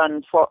really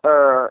done for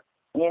her,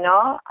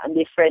 and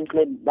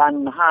differently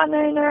than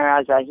honoring her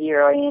as a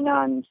heroine,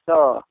 and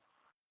so,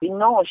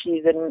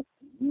 she's the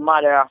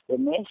mother of the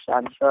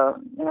nation,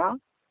 so,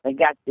 we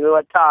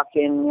were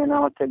talking,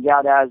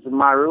 together as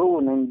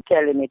Maroon and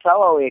telling it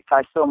our way,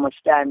 because so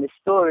much time the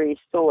story is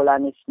told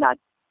and it's not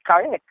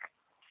correct.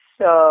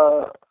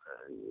 So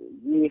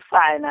we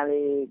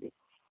finally,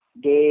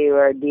 they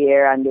were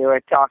there and they were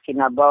talking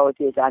about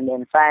it, and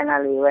then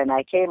finally when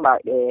I came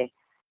back there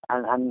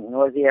and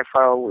was here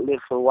for a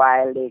little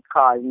while, they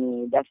called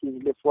me. That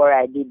is before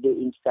I did the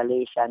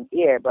installation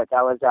here, but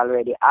I was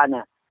already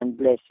honored and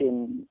blessed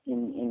in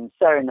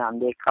Suriname.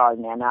 They called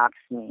me and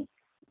asked me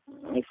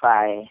if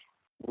I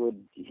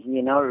would,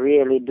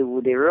 really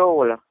do the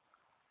role.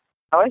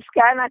 I was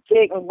kind of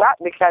taken back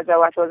because of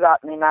what was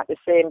happening at the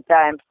same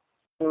time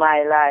in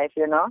my life,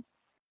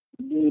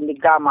 Being the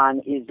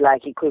gaman is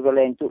like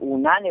equivalent to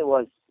who Nanny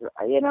was,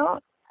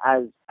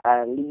 as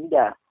a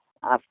leader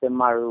after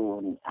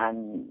Maroon,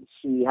 and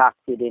she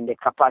acted in the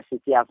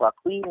capacity of a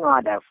queen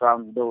mother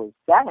from those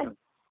times,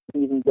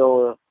 even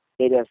though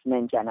they just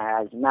mention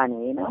her as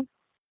Nanny,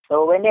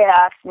 So when they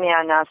asked me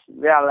and I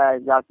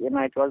realized that,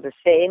 it was the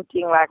same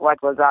thing like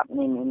what was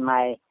happening in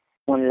my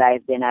own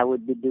life, then I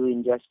would be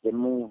doing just the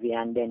movie,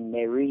 and then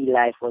the real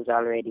life was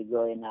already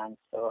going on.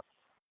 So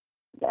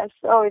that's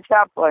how it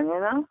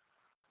happened,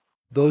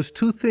 Those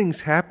two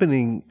things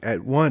happening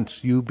at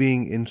once, you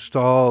being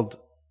installed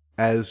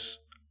as,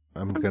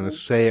 I'm going to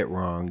say it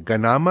wrong,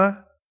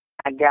 Ganama?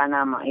 A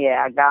Ganama,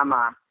 yeah, a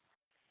Gama.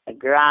 The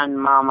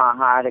grandmama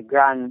had the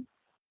grandpa,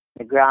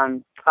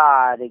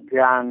 the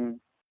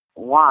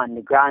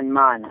the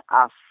grandman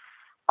of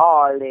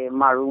all the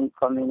Maroon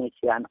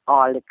community and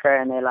all the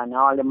colonel and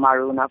all the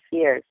Maroon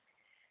affairs.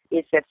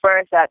 It's the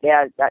first that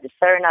the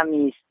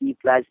Surinamese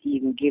people has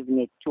even given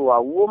it to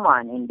a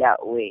woman in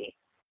that way,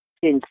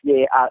 since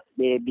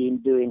they've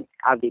been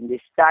having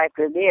this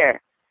title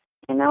there,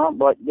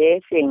 but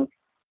they think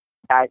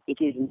that it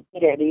is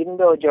needed, even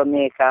though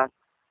Jamaica,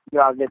 you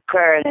have the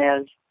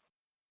colonels,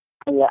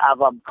 you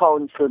have a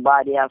council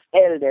body of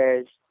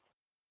elders,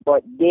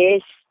 but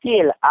they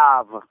still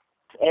have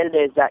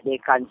elders that they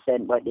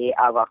consent, but they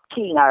have a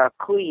king or a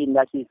queen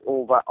that is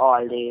over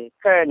all the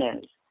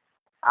colonels.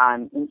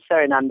 And in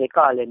Suriname, they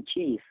call them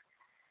chief.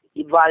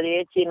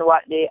 Evaluating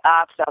what they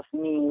asked of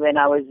me when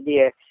I was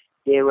there,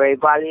 they were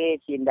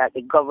evaluating that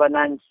the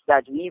governance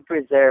that we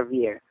preserve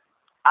here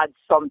had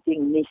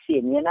something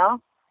missing,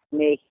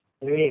 make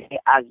really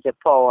has the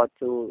power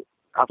of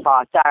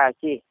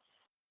authority.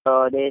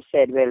 So they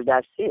said, well,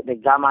 that's it. The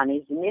gaman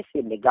is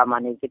missing. The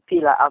gaman is the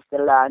pillar of the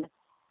land.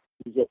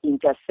 He's the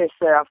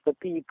intercessor of the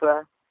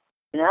people,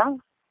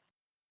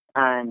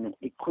 and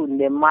the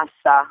kunde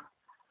massa.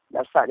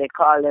 That's what they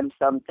call them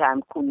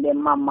sometimes, kunde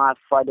mama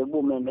for the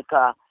women,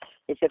 because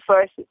it's the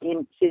first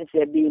since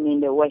they've been in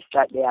the West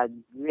that they have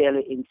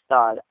really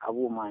installed a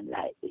woman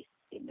like this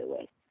in the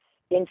West.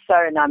 In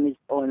Suriname, it's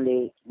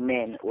only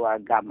men who are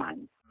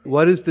gaman.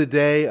 What is the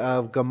day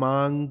of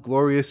Gamang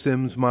Gloria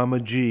Sims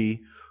Mama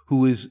G,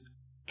 who is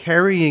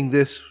carrying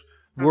this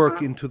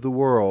work into the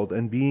world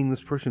and being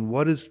this person?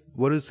 What does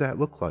that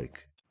look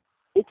like?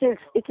 It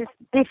is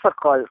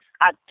difficult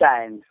at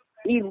times.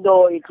 Even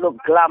though it looks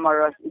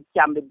glamorous, it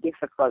can be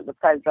difficult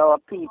because our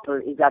people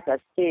is at a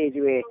stage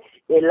where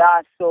they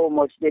lost so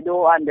much, they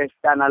don't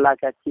understand a lot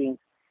of things.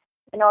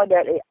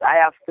 That I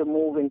have to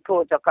move in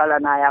protocol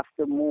and I have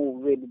to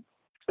move with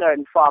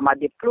certain form of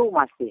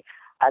diplomacy.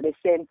 at the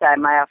same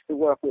time, I have to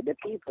work with the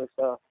people.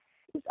 So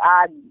it's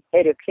hard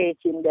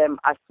educating them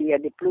as to your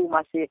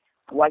diplomacy,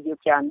 what you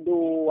can do,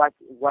 what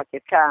you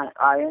can't,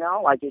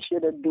 what you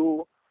shouldn't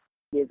do.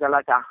 There's a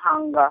lot of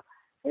hunger.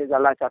 There's a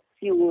lot of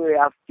fury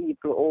of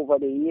people over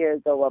the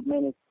years, over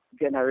many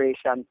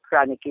generations.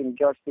 Chronic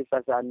injustice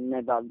has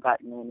never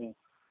gotten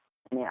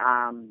any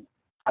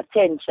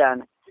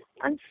attention.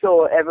 And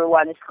so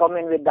everyone is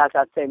coming with that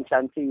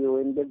attention to you.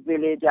 In the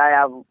village, I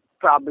have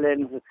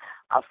problems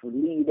of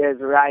leaders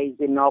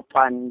rising up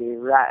and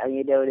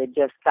they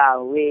just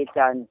can't wait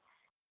and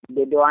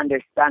they don't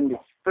understand the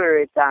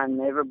spirit and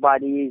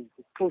everybody is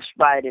pushed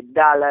by the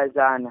dollars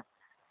and,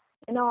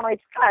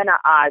 it's kind of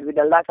hard with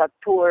a lot of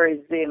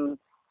tourism,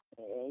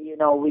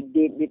 with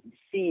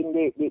seeing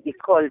the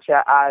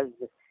culture as,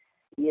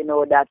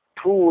 that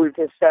tool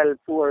to sell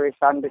tourists,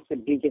 and it's the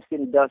biggest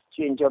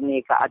industry in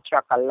Jamaica,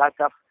 attract a lot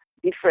of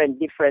different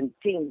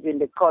things in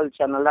the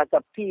culture and a lot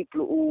of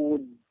people who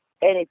would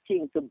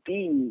anything to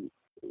be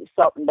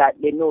something that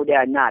they know they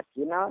are not,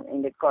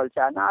 in the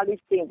culture. And all these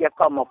things they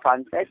come up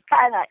and so it's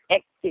kind of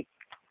hectic,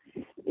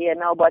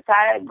 but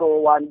I go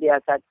one day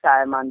at a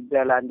time and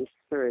dwell on the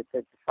spirit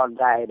for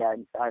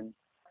guidance and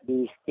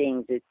these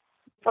things. It's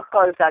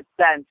difficult at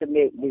times to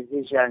make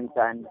decisions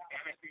and,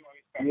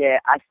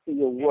 I see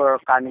your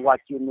work and what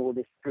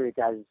the spirit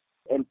has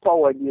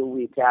empowered you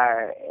with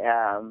or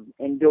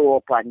endow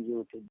upon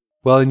you to do.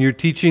 Well, and you're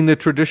teaching the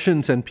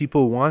traditions and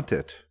people want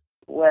it.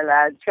 Well,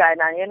 I'm trying,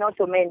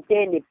 to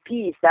maintain the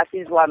peace. That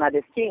is one of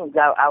the things.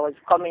 I was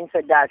coming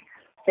to that,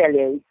 tell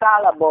you. It's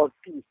all about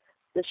peace.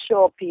 To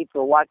show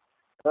people what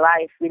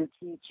life will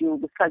teach you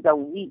because of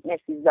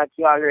weaknesses that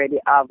you already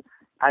have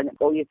and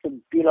how you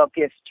to build up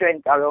your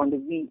strength around the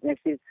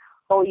weaknesses,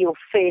 how you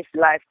face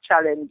life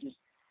challenges,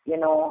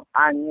 and,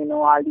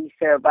 all these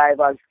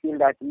survival skills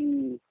that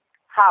we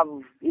have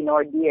in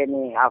our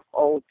DNA of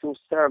how to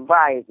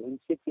survive in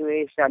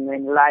situations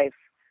when life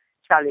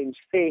challenge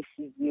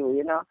faces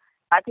you,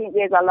 I think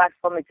there's a lot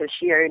for me to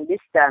share in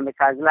this time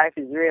because life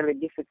is really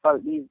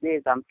difficult these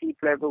days and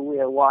people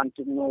everywhere want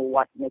to know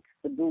what next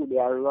to do. They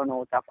are run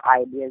out of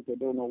ideas. They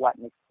don't know what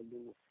next to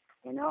do,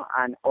 and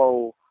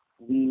how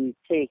we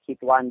take it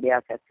one day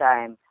at a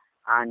time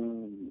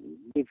and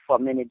live for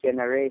many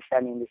generations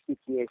in the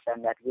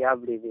situation that we have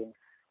lived in.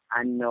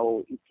 And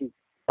now it is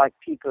what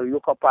people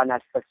look upon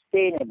as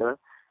sustainable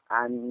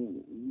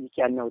and we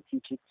can now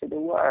teach it to the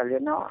world,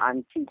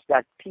 and teach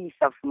that peace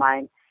of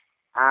mind.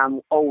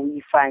 How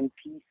we find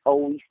peace, how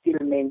we still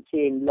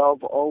maintain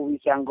love, how we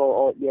can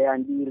go out there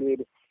and deal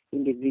with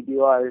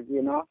individuals,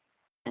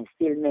 and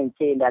still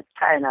maintain that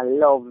kind of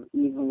love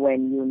even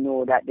when you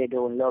know that they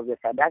don't love you.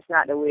 So that's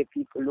not the way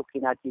people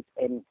looking at it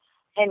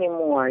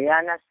anymore, you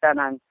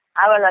understand? And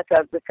I have a lot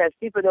of, because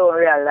people don't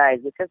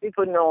realize, because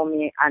people know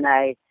me and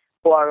I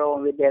go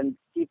around with them,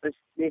 people,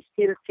 they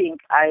still think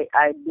I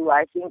do.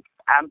 I think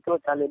I'm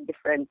totally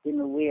different in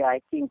the way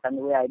I think and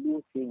the way I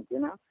do things,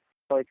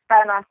 So it's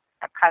kind of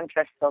a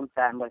contrast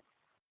sometimes, but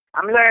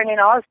I'm learning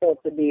also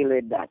to deal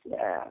with that.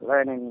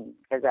 Learning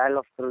because I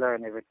love to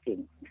learn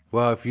everything.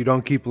 Well, if you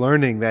don't keep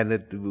learning, then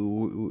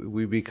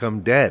we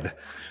become dead.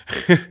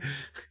 You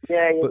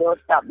don't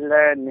stop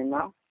learning,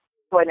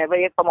 Whenever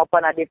you come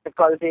upon a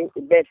difficulty,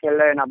 it's best you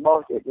learn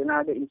about it,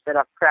 instead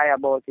of cry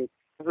about it,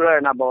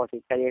 learn about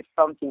it, because there's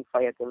something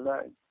for you to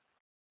learn.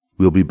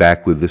 We'll be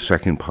back with the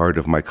second part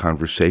of my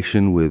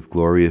conversation with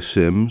Gloria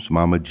Sims,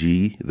 Mama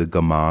G, the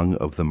Gamang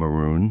of the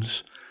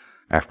Maroons.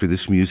 After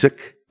this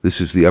music, this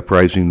is the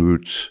Uprising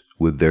Roots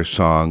with their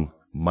song,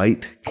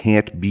 Might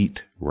Can't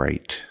Beat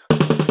Right.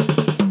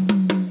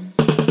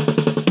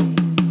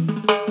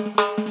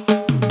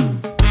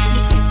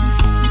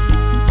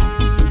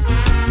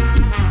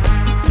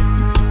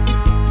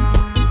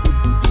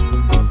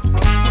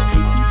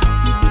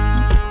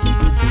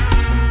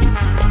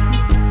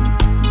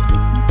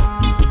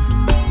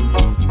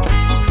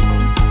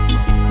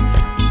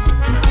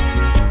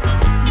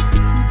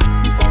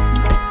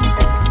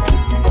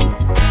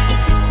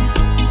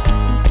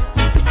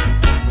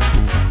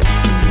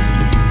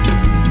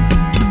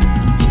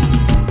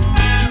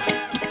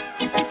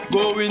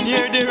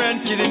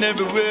 Killing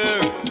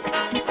everywhere,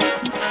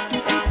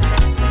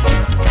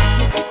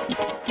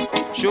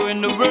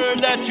 showing the world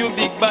that you're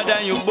big, bad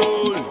and you're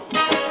bold.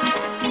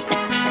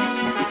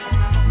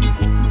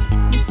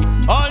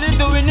 All you're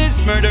doing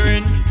is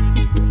murdering.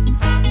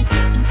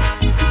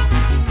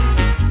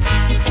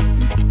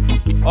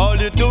 All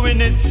you're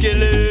doing is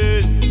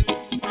killing.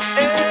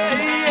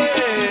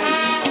 Hey,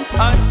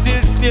 and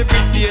still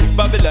slavery days,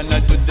 Babylon I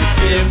do the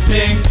same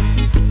thing.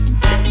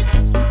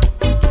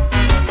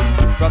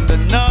 From the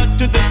north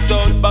to the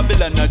south,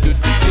 Babylon I do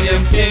the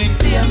same thing.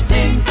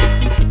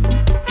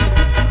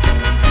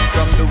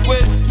 From the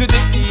west to the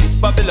east,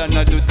 Babylon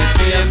I do the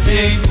same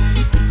thing.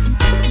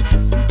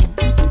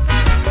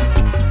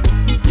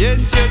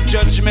 Yes, your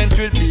judgment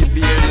will be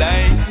bare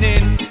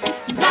lightning.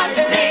 Might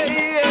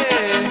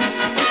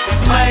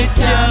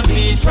can't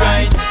beat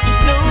right.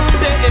 No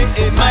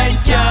day, might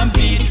can't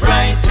beat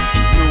right.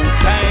 No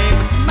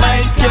time,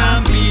 might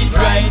can't beat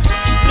right.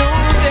 No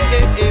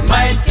day,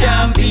 might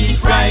can't beat right.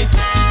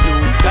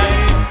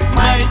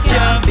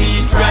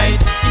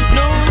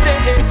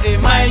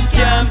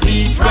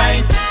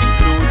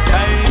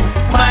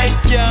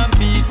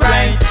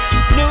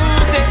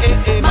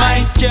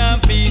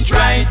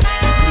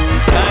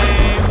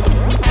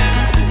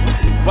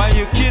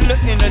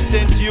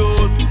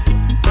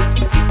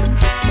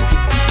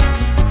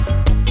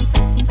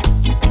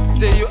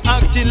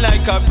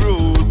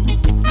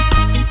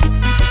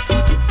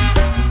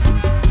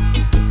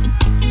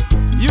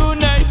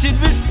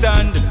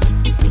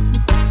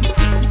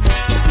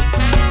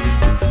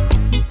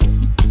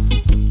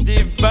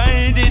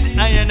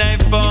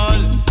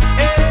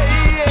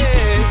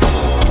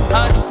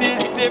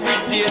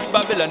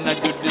 Babylon I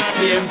do the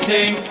same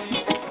thing.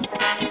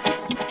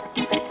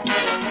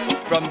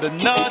 From the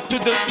north to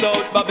the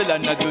south,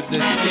 Babylon I do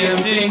the same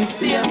thing,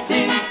 same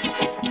thing.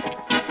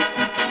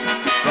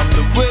 From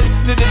the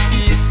west to the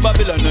east,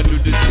 Babylon I do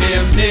the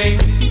same thing.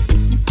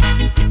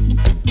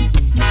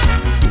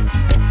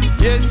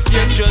 Yes,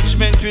 your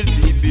judgment will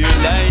be pure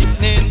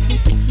lightning.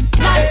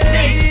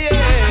 Lightning,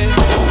 yeah.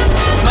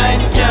 Might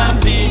can't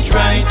beat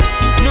right.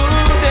 No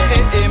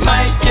day,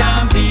 might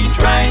can't beat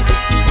right.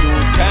 No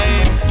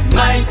time,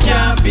 might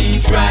can't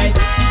beat right.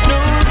 No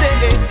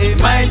day,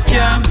 might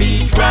can't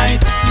beat right.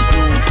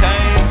 No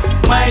time,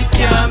 might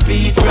can't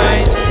beat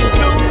right.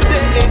 No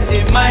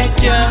day, might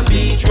can't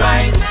beat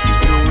right.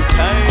 No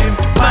time,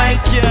 might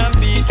can't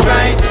beat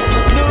right.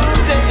 No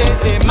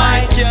day,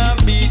 might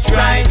can't beat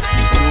right.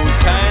 No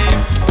time.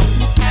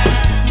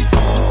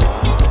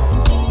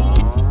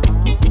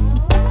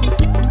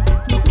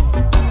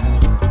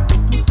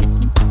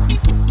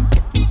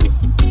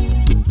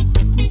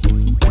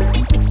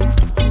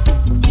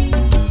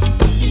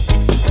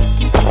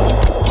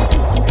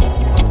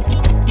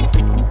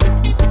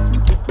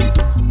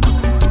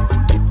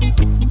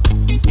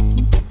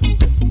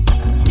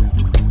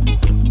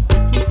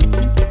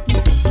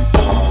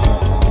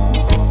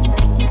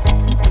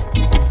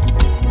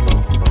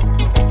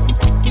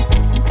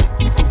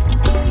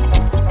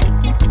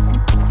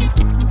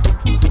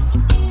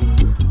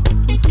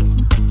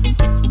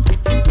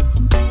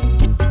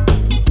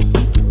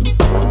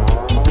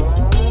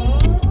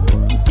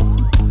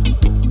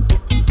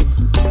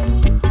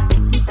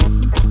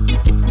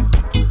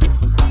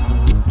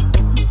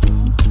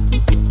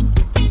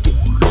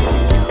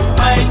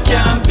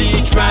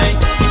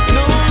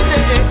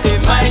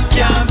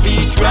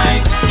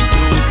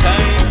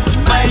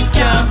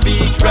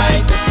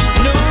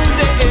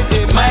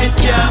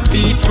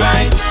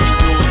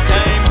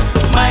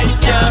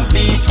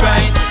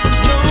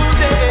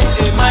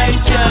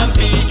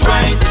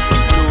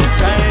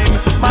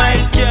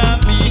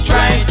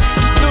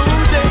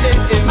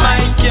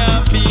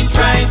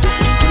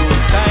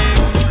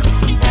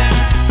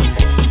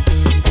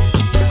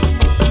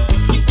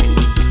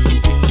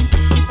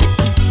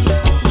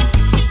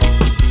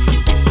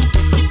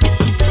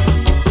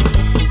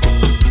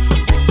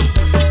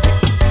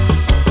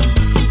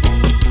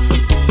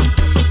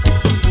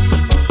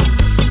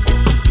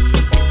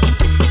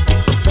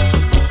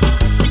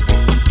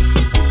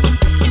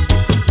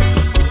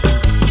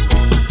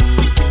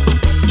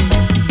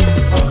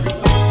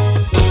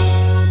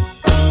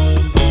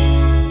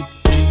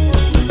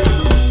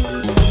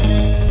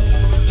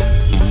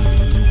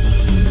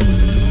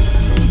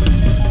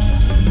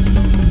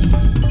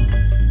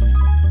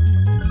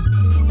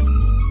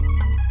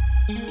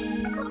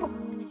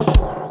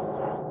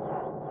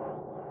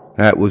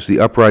 That was the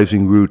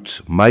Uprising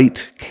Roots'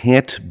 Might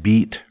Can't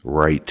Beat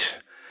Right.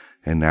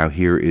 And now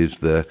here is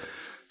the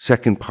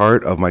second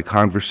part of my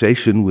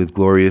conversation with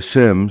Gloria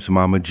Sims,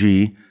 Mama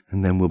G,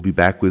 and then we'll be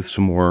back with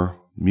some more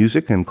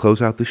music and close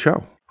out the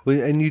show.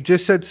 And you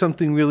just said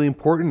something really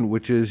important,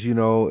 which is,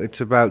 it's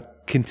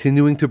about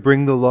continuing to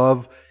bring the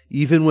love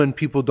even when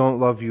people don't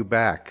love you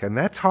back. And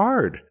that's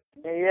hard.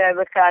 Yeah,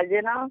 because,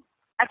 not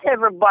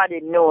everybody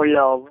know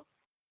love.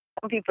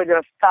 Some people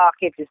just talk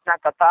it. It's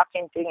not a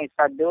talking thing. It's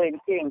a doing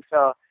thing.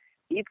 So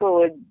people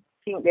would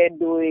think they're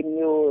doing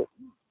you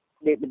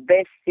the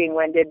best thing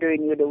when they're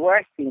doing you the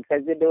worst thing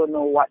because they don't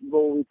know what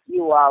go with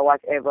you or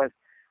whatever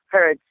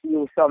hurts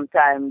you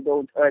sometimes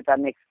don't hurt the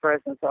next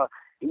person. So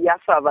you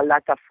have to have a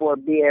lot of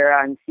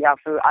forbearance. You have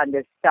to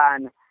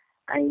understand.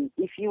 And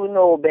if you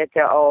know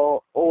better,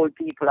 or old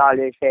people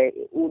always say,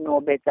 who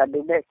know better,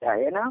 do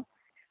better,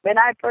 When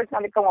I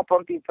personally come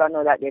upon people, I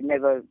know that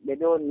they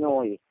don't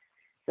know it.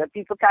 So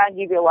people can't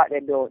give you what they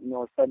don't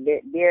know. So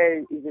there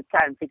is a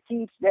time to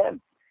teach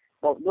them.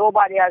 But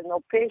nobody has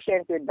no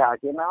patience with that,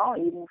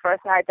 Even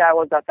first night I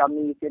was at a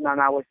meeting and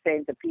I was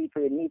saying to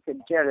people, you need to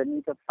gel, you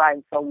need to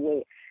find some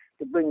way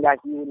to bring that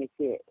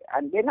unity.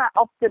 And they're not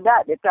up to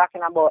that. They're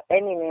talking about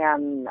enemy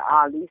and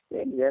all these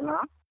things,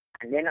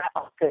 And they're not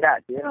up to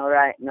that,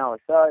 right now.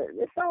 So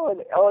it's how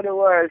the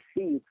world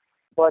sees.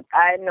 But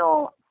I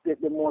know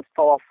that the most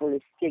powerful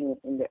thing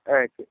in the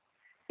earth,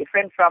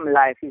 different from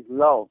life, is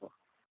love.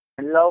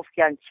 And love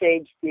can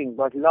change things,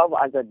 but love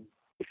has a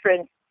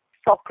different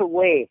subtle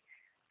way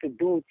to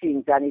do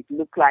things, and it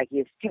look like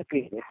you're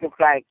stupid. It look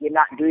like you're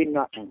not doing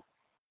nothing.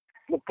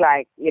 It look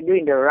like you're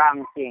doing the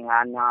wrong thing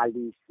and all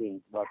these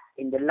things. But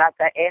in the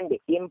latter end,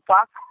 the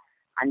impact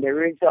and the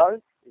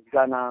result is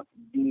gonna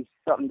be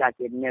something that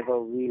you never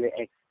really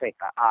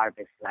expect a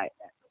harvest like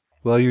that.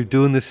 Well, you're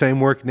doing the same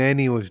work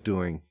Nanny was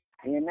doing.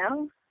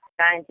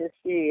 Trying to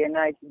see,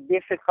 it's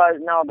difficult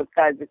now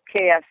because the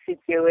chaos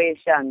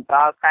situation,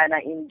 all kind of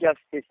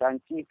injustice,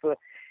 and people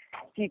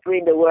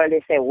in the world,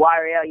 they say,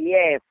 warrior,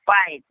 yeah,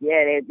 fight.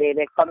 Yeah,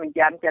 they come in,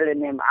 I'm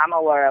telling them, I'm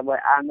a warrior, but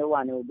I'm the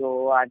one who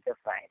don't want to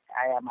fight.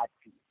 I am at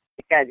peace.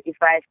 Because if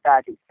I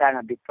start, it's kind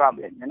of a big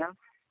problem,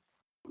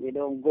 You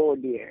don't go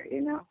there,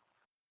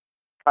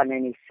 on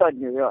any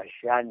sudden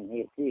rush and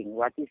a thing,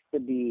 what is to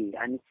be,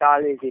 and it's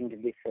always in the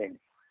defense.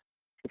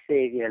 to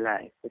save your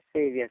life, to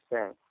save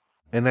yourself.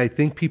 And I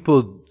think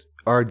people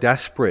are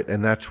desperate,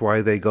 and that's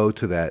why they go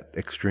to that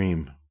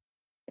extreme.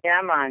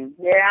 Yeah, man.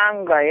 Their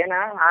anger,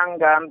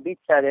 anger and bitter,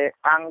 the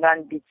anger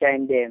and bitter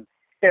in them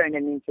turn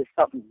them into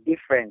something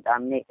different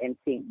and make them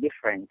think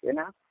different.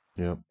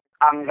 Yeah.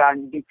 Anger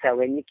and bitter.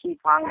 When you keep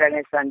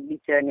angerness and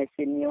bitterness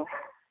in you,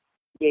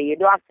 you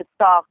don't have to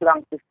talk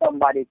long to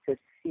somebody to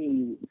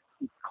see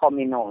it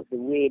coming out, the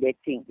way they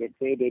think, the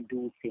way they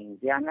do things.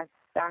 You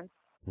understand?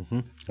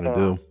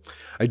 Mm-hmm.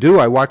 I do.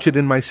 I watch it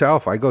in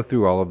myself. I go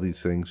through all of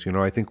these things.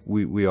 I think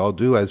we all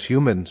do as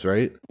humans,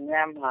 right?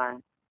 Yeah,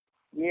 man.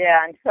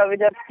 Yeah, and so we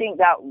just think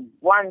that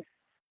once,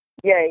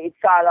 it's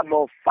all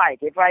about fight.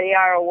 If I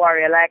are a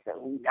warrior, like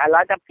a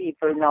lot of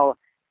people know,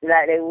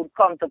 like they would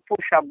come to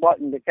push a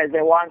button because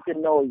they want to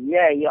know,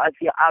 if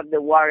you have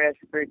the warrior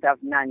spirit of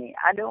Nanny.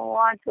 I don't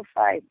want to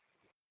fight.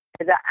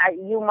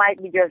 You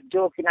might be just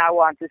joking. I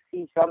want to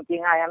see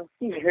something. I am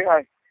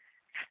serious.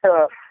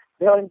 So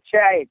don't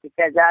try it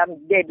because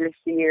I'm deadly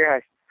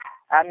serious.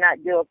 I'm not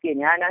joking.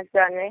 You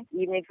understand me?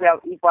 Even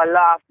if I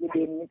laugh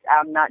within it,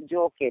 I'm not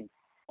joking.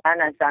 You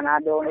understand? I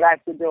don't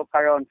like to joke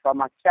around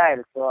from a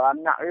child, so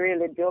I'm not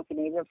really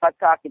joking. Even if I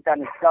talk it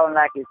and it sounds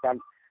like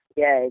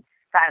it's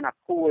kind of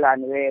cool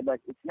and way, but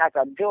it's not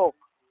a joke.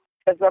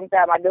 So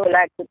sometimes I don't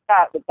like to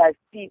talk because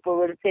people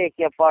will take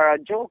you for a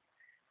joke.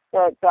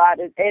 So at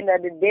the end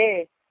of the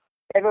day,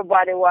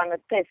 everybody want to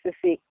test to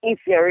see if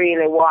you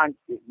really want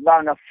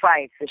to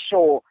fight for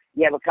sure.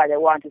 Yeah, because they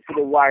want to see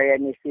the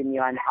warriorness in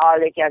you, and all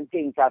they can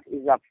think of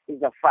is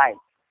a fight.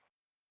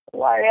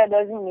 Warrior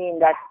doesn't mean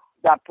that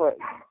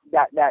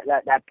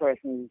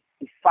person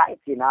is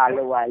fighting all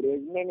the while.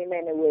 There's many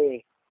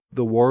ways.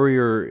 The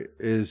warrior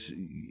is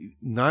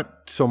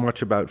not so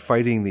much about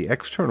fighting the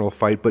external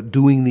fight, but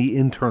doing the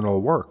internal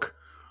work.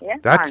 Yeah,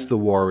 That's the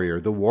warrior.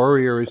 The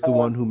warrior is the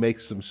one who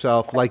makes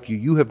himself, like you.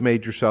 You have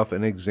made yourself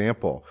an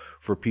example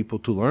for people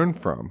to learn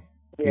from.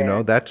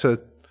 Yeah. That's a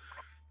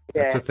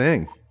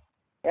thing.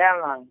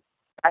 Yeah, man.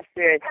 That's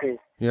where it is.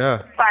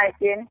 Yeah.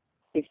 Fighting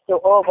is to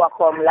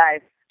overcome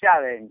life's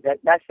challenge.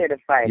 That's where the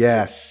fight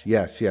is.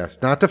 Yes.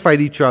 Not to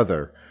fight each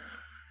other.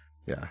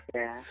 Yeah.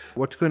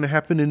 What's going to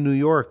happen in New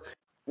York?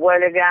 Well,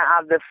 we're going to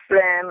have the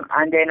film,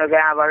 and then we're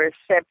going to have a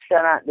reception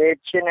at the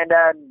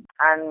Trinidad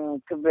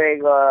and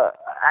Tobago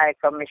High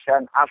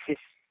Commission Office,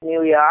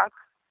 New York.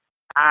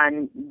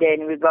 And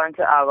then we're going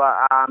to have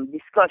a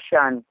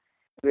discussion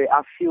with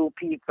a few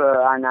people,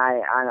 and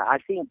I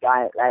think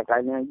like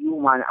a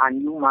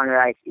human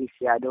rights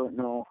issue. I don't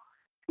know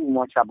too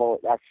much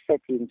about that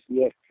settings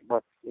yet,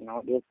 but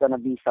there's going to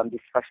be some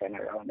discussion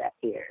around that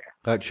area.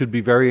 That should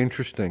be very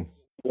interesting.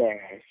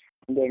 Yes.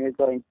 And then we're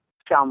going to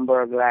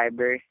Chamberg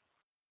Library.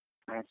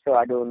 And so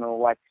I don't know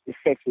what's the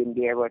setting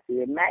there, but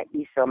there might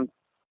be some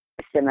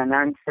question and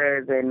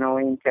answers and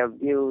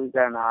interviews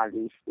and all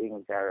these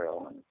things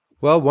around.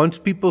 Well, once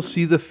people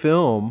see the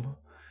film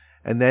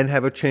and then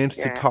have a chance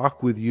to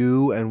talk with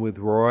you and with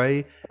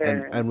Roy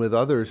and with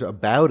others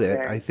about it,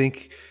 I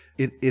think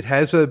it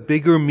has a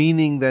bigger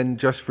meaning than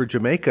just for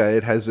Jamaica.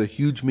 It has a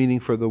huge meaning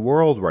for the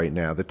world right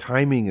now. The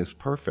timing is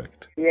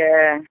perfect.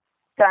 Yeah,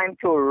 time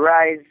to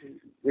rise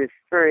the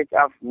spirit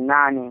of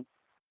Nanny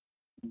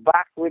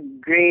back with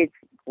great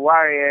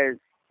warriors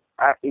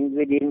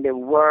within the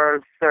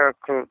world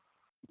circle.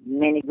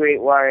 Many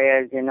great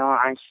warriors,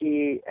 and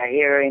she a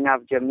heroine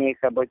of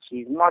Jamaica, but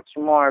she's much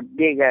more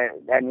bigger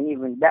than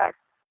even that.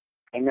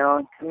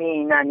 To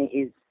me, Nanny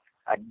is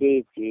a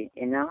deity,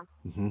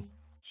 Mm-hmm.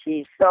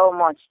 She's so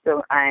much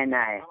to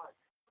I.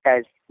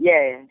 Because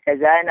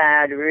I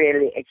had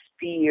really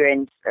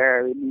experienced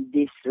her in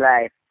this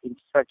life in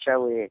such a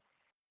way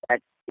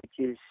that it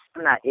is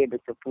not able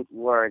to put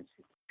words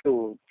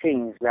to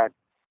things that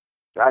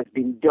has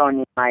been done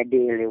in my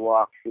daily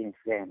walk since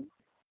then.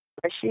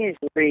 But she's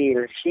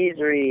real. She's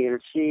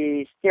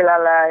still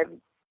alive,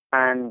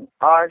 and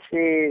all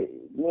she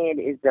needs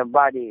is a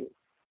body.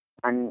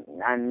 And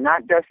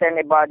not just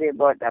anybody,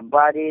 but a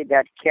body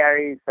that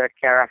carries her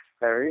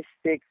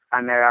characteristics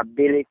and her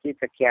ability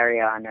to carry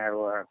on her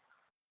work.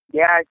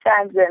 There are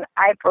times when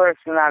I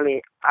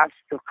personally have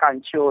to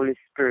control the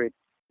spirit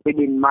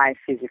within my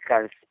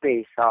physical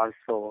space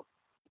also,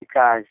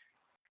 because,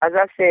 as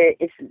I say,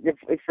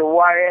 it's a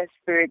warrior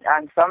spirit,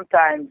 and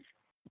sometimes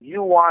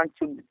you want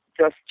to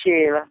just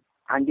chill,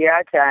 and there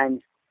are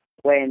times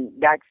when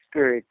that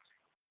spirit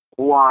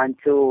want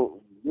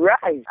to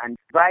rise, and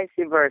vice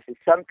versa.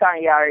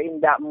 Sometimes you are in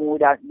that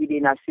mood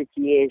within a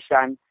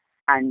situation,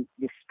 and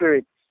the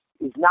spirit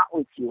is not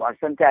with you, or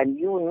sometimes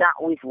you're not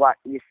with what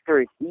the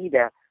spirit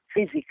either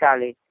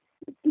physically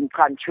in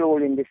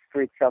controlling the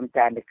spirit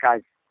sometimes,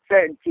 because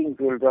certain things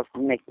will just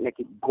make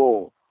it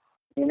go.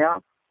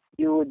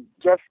 You would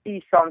just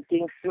see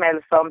something, smell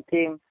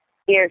something,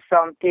 hear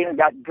something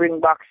that bring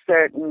back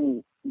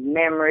certain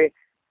memory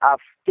of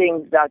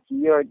things that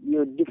you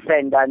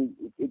defend, and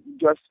it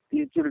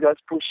will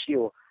just push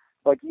you.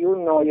 But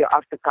you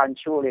have to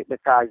control it,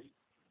 because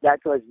that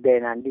was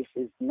then and this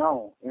is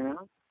now,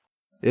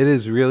 It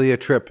is really a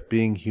trip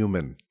being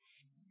human.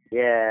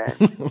 Yeah.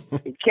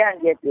 You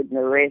can't get in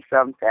the way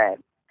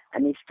sometimes.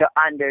 And it's to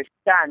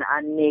understand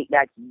and make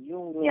that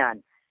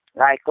union.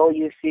 Like how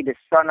you see the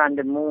sun and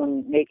the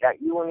moon make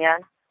that union,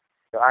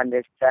 to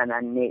understand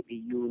and make the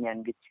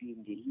union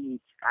between the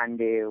heat and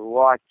the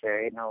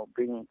water,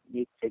 bring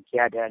it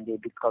together and they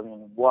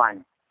becoming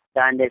one.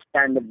 To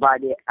understand the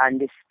body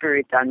and the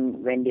spirit,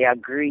 and when they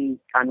agree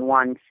on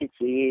one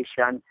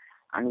situation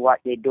and what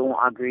they don't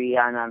agree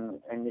on,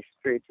 and the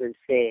spirit will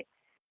say,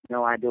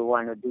 no, I don't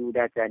want to do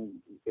that, and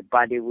the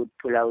body would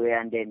pull away,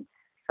 and then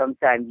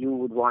sometimes you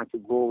would want to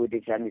go with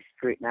it and the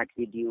spirit not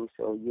with you,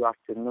 so you have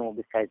to know,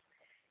 because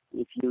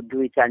if you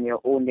do it on your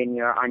own, then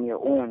you're on your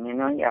own,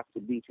 you have to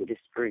be to the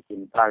spirit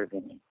involved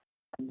in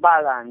it.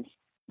 Balance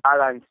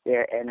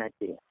their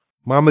energy.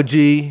 Mama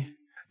G,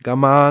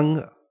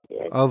 Gamang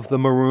Yes. of the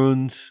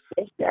Maroons,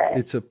 Yes, sir.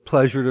 it's a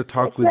pleasure to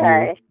talk Yes, with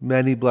sir. you.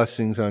 Many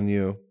blessings on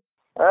you.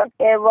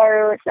 Okay,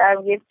 Baruch,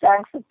 and give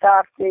thanks to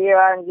talk to you,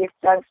 and give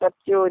thanks for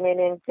tuning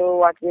into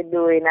what we're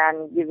doing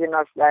and giving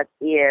us that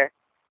ear.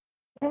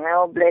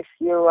 Bless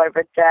you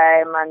every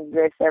time, and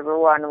bless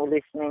everyone who's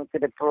listening to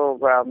the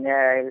program.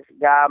 Yeah, it's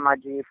Gamma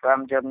G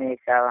from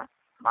Jamaican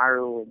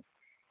Maroon.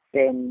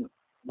 Saying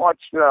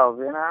much love,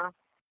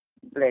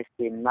 Bless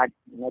him.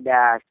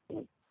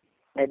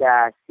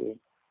 Medasi.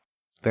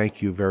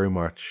 Thank you very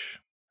much.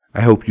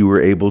 I hope you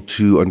were able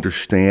to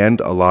understand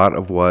a lot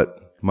of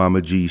what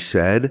Mama G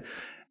said.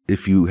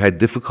 If you had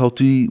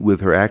difficulty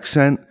with her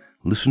accent,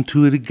 listen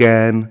to it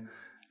again,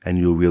 and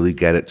you'll really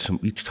get it.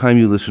 Each time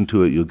you listen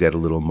to it, you'll get a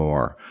little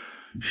more.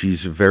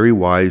 She's a very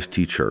wise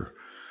teacher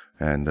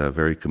and a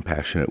very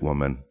compassionate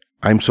woman.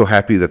 I'm so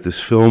happy that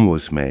this film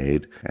was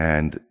made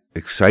and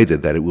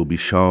excited that it will be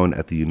shown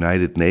at the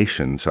United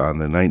Nations on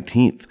the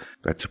 19th.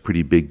 That's a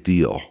pretty big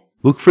deal.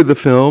 Look for the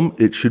film.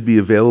 It should be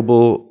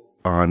available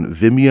on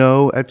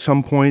Vimeo at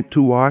some point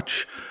to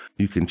watch.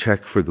 You can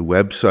check for the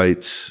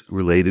websites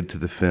related to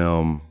the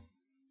film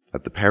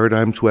at the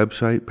Paradigms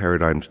website,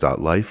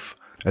 paradigms.life.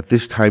 At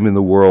this time in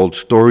the world,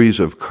 stories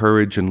of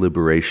courage and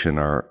liberation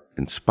are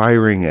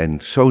inspiring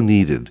and so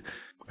needed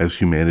as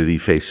humanity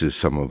faces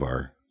some of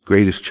our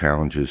greatest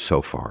challenges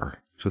so far.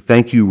 So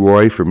thank you,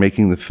 Roy, for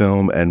making the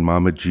film, and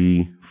Mama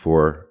G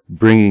for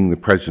bringing the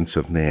presence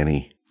of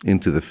Nanny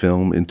into the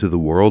film, into the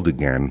world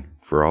again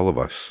for all of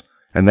us.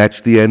 And that's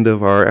the end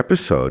of our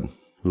episode.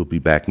 We'll be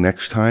back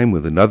next time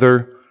with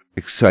another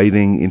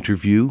exciting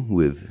interview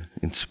with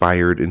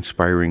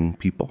inspiring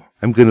people.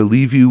 I'm going to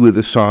leave you with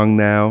a song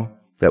now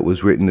that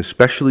was written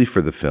especially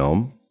for the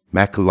film,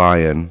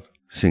 Macalion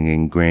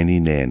singing Granny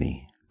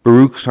Nanny.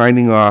 Baruch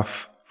signing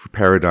off for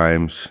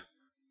Paradigms.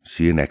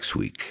 See you next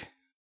week.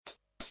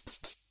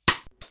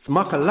 It's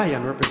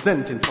Macalion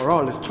representing for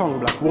all the strong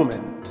black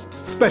women,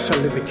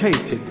 specially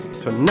dedicated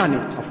to Nanny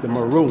of the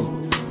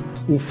Maroons,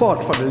 who fought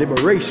for the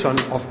liberation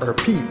of her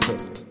people.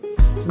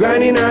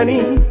 Granny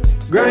Nanny,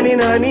 Granny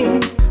Nanny,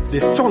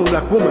 this strong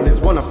black woman is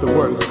one of the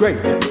world's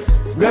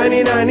greatest.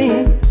 Granny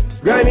Nanny,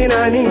 Granny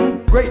Nanny,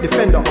 great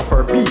defender of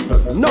her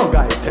people, no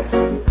guy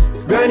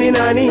test. Granny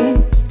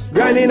Nanny,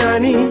 Granny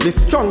Nanny,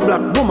 this strong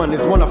black woman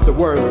is one of the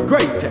world's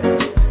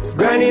greatest.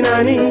 Granny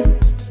Nanny,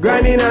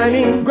 Granny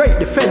Nanny, great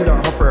defender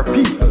of her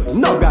people,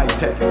 no guy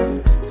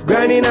test.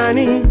 Granny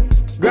Nanny,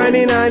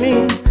 Granny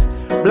Nanny,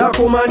 black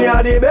woman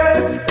you're the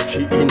best.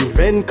 She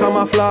invent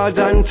camouflage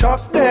and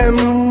chop them.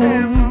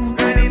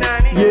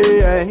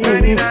 Yeah,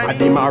 and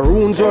the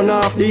Maroons run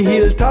off the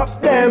hilltop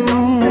them.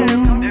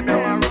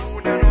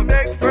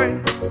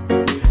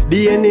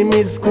 The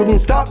enemies couldn't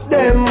stop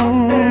them.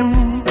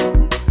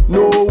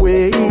 No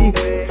way.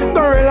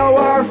 Guerrilla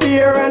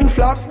warfare and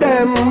flock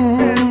them.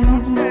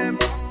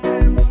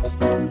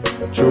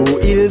 Through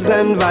hills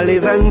and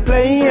valleys and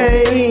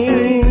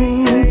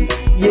plains.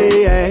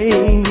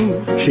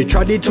 Yeah, she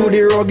trotted through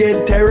the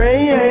rugged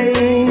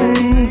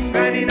terrains.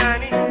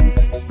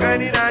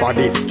 For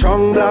this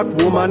strong black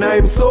woman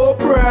I'm so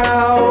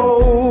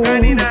proud.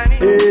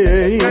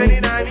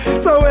 Yeah.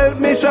 So help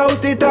me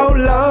shout it out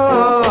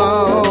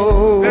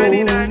loud.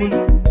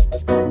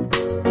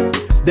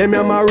 Them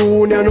ya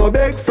Maroon, you no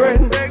big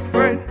friend.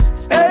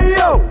 Hey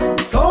yo,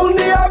 sound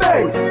the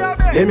bang.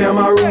 Them ya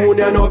Maroon,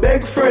 you no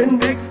big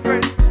friend.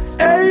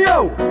 Hey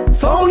yo,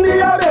 sound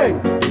the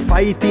bang. The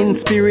fighting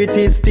spirit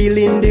is still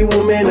in the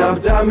women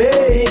of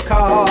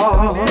Jamaica.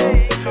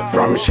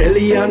 From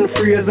Shelley and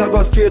Fraser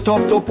go straight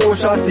up to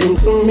Portia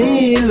Simpson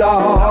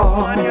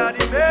Miller.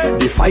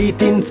 The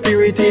fighting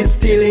spirit is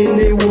still in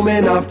the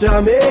women of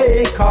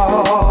Jamaica.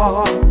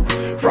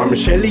 From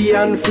Shelley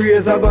and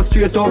Fraser go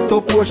straight up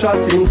to Portia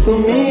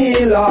Simpson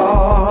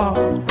Miller.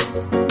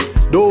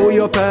 Though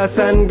your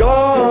person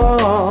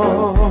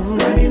gone,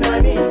 Nanny,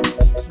 Nanny,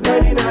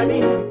 Nanny,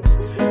 Nanny,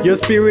 your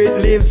spirit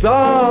lives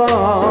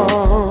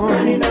on.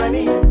 Nanny,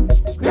 Nanny,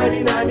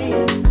 Nanny, Nanny,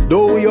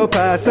 though your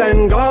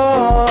person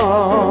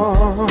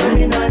gone.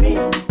 Nanny, Nanny,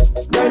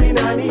 Nanny,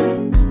 Nanny,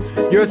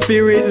 your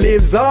spirit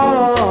lives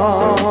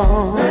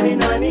on. Nanny,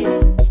 Nanny,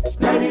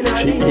 Nanny,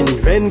 Nanny, she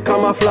invent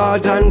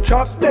camouflage and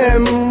chop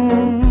them.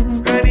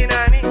 Granny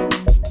Nanny,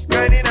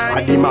 Granny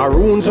Nanny, and the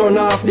Maroons run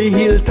off the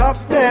hilltop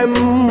them.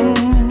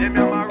 Them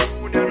your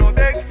Maroon, you no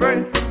big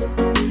friend.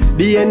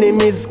 The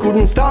enemies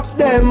couldn't stop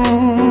them.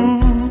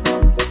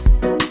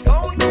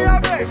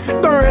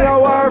 Guerrilla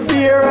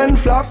warfare and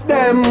flop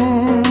them.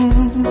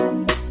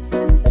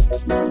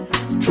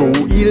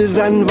 Through hills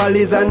and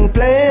valleys and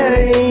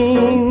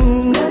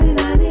plains,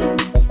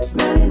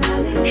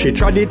 she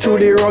trod it through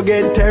the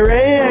rugged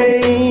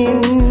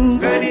terrain.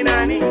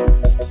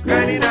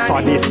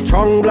 For this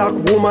strong black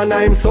woman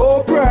I'm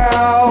so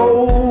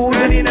proud.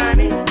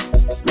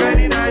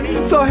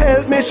 So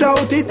help me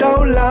shout it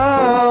out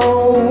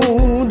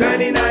loud.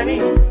 Granny Nanny,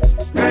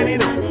 Granny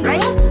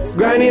Nanny,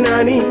 Granny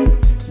Nanny,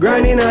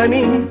 Granny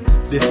Nanny.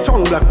 This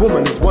strong black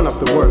woman is one of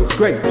the world's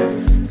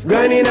greatest.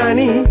 Granny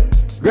Nanny,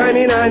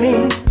 Granny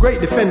Nanny,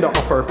 great defender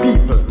of her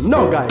people,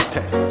 no guy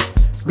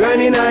test.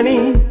 Granny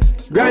Nanny,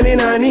 Granny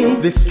Nanny,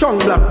 this strong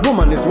black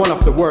woman is one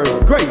of the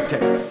world's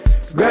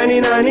greatest. Granny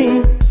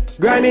Nanny,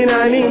 Granny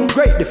Nanny,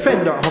 great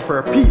defender of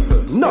her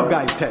people, no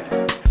guy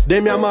test.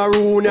 Them ya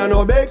Maroon ya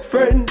no big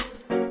friend.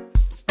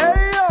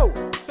 Hey yo,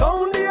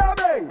 sound the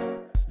bang.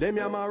 Them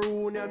ya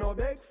Maroon ya no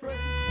big friend.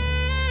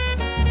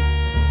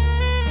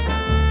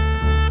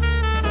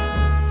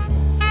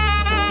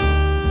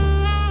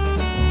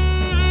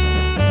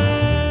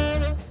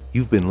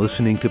 You've been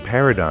listening to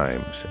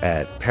Paradigms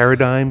at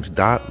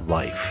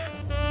paradigms.life.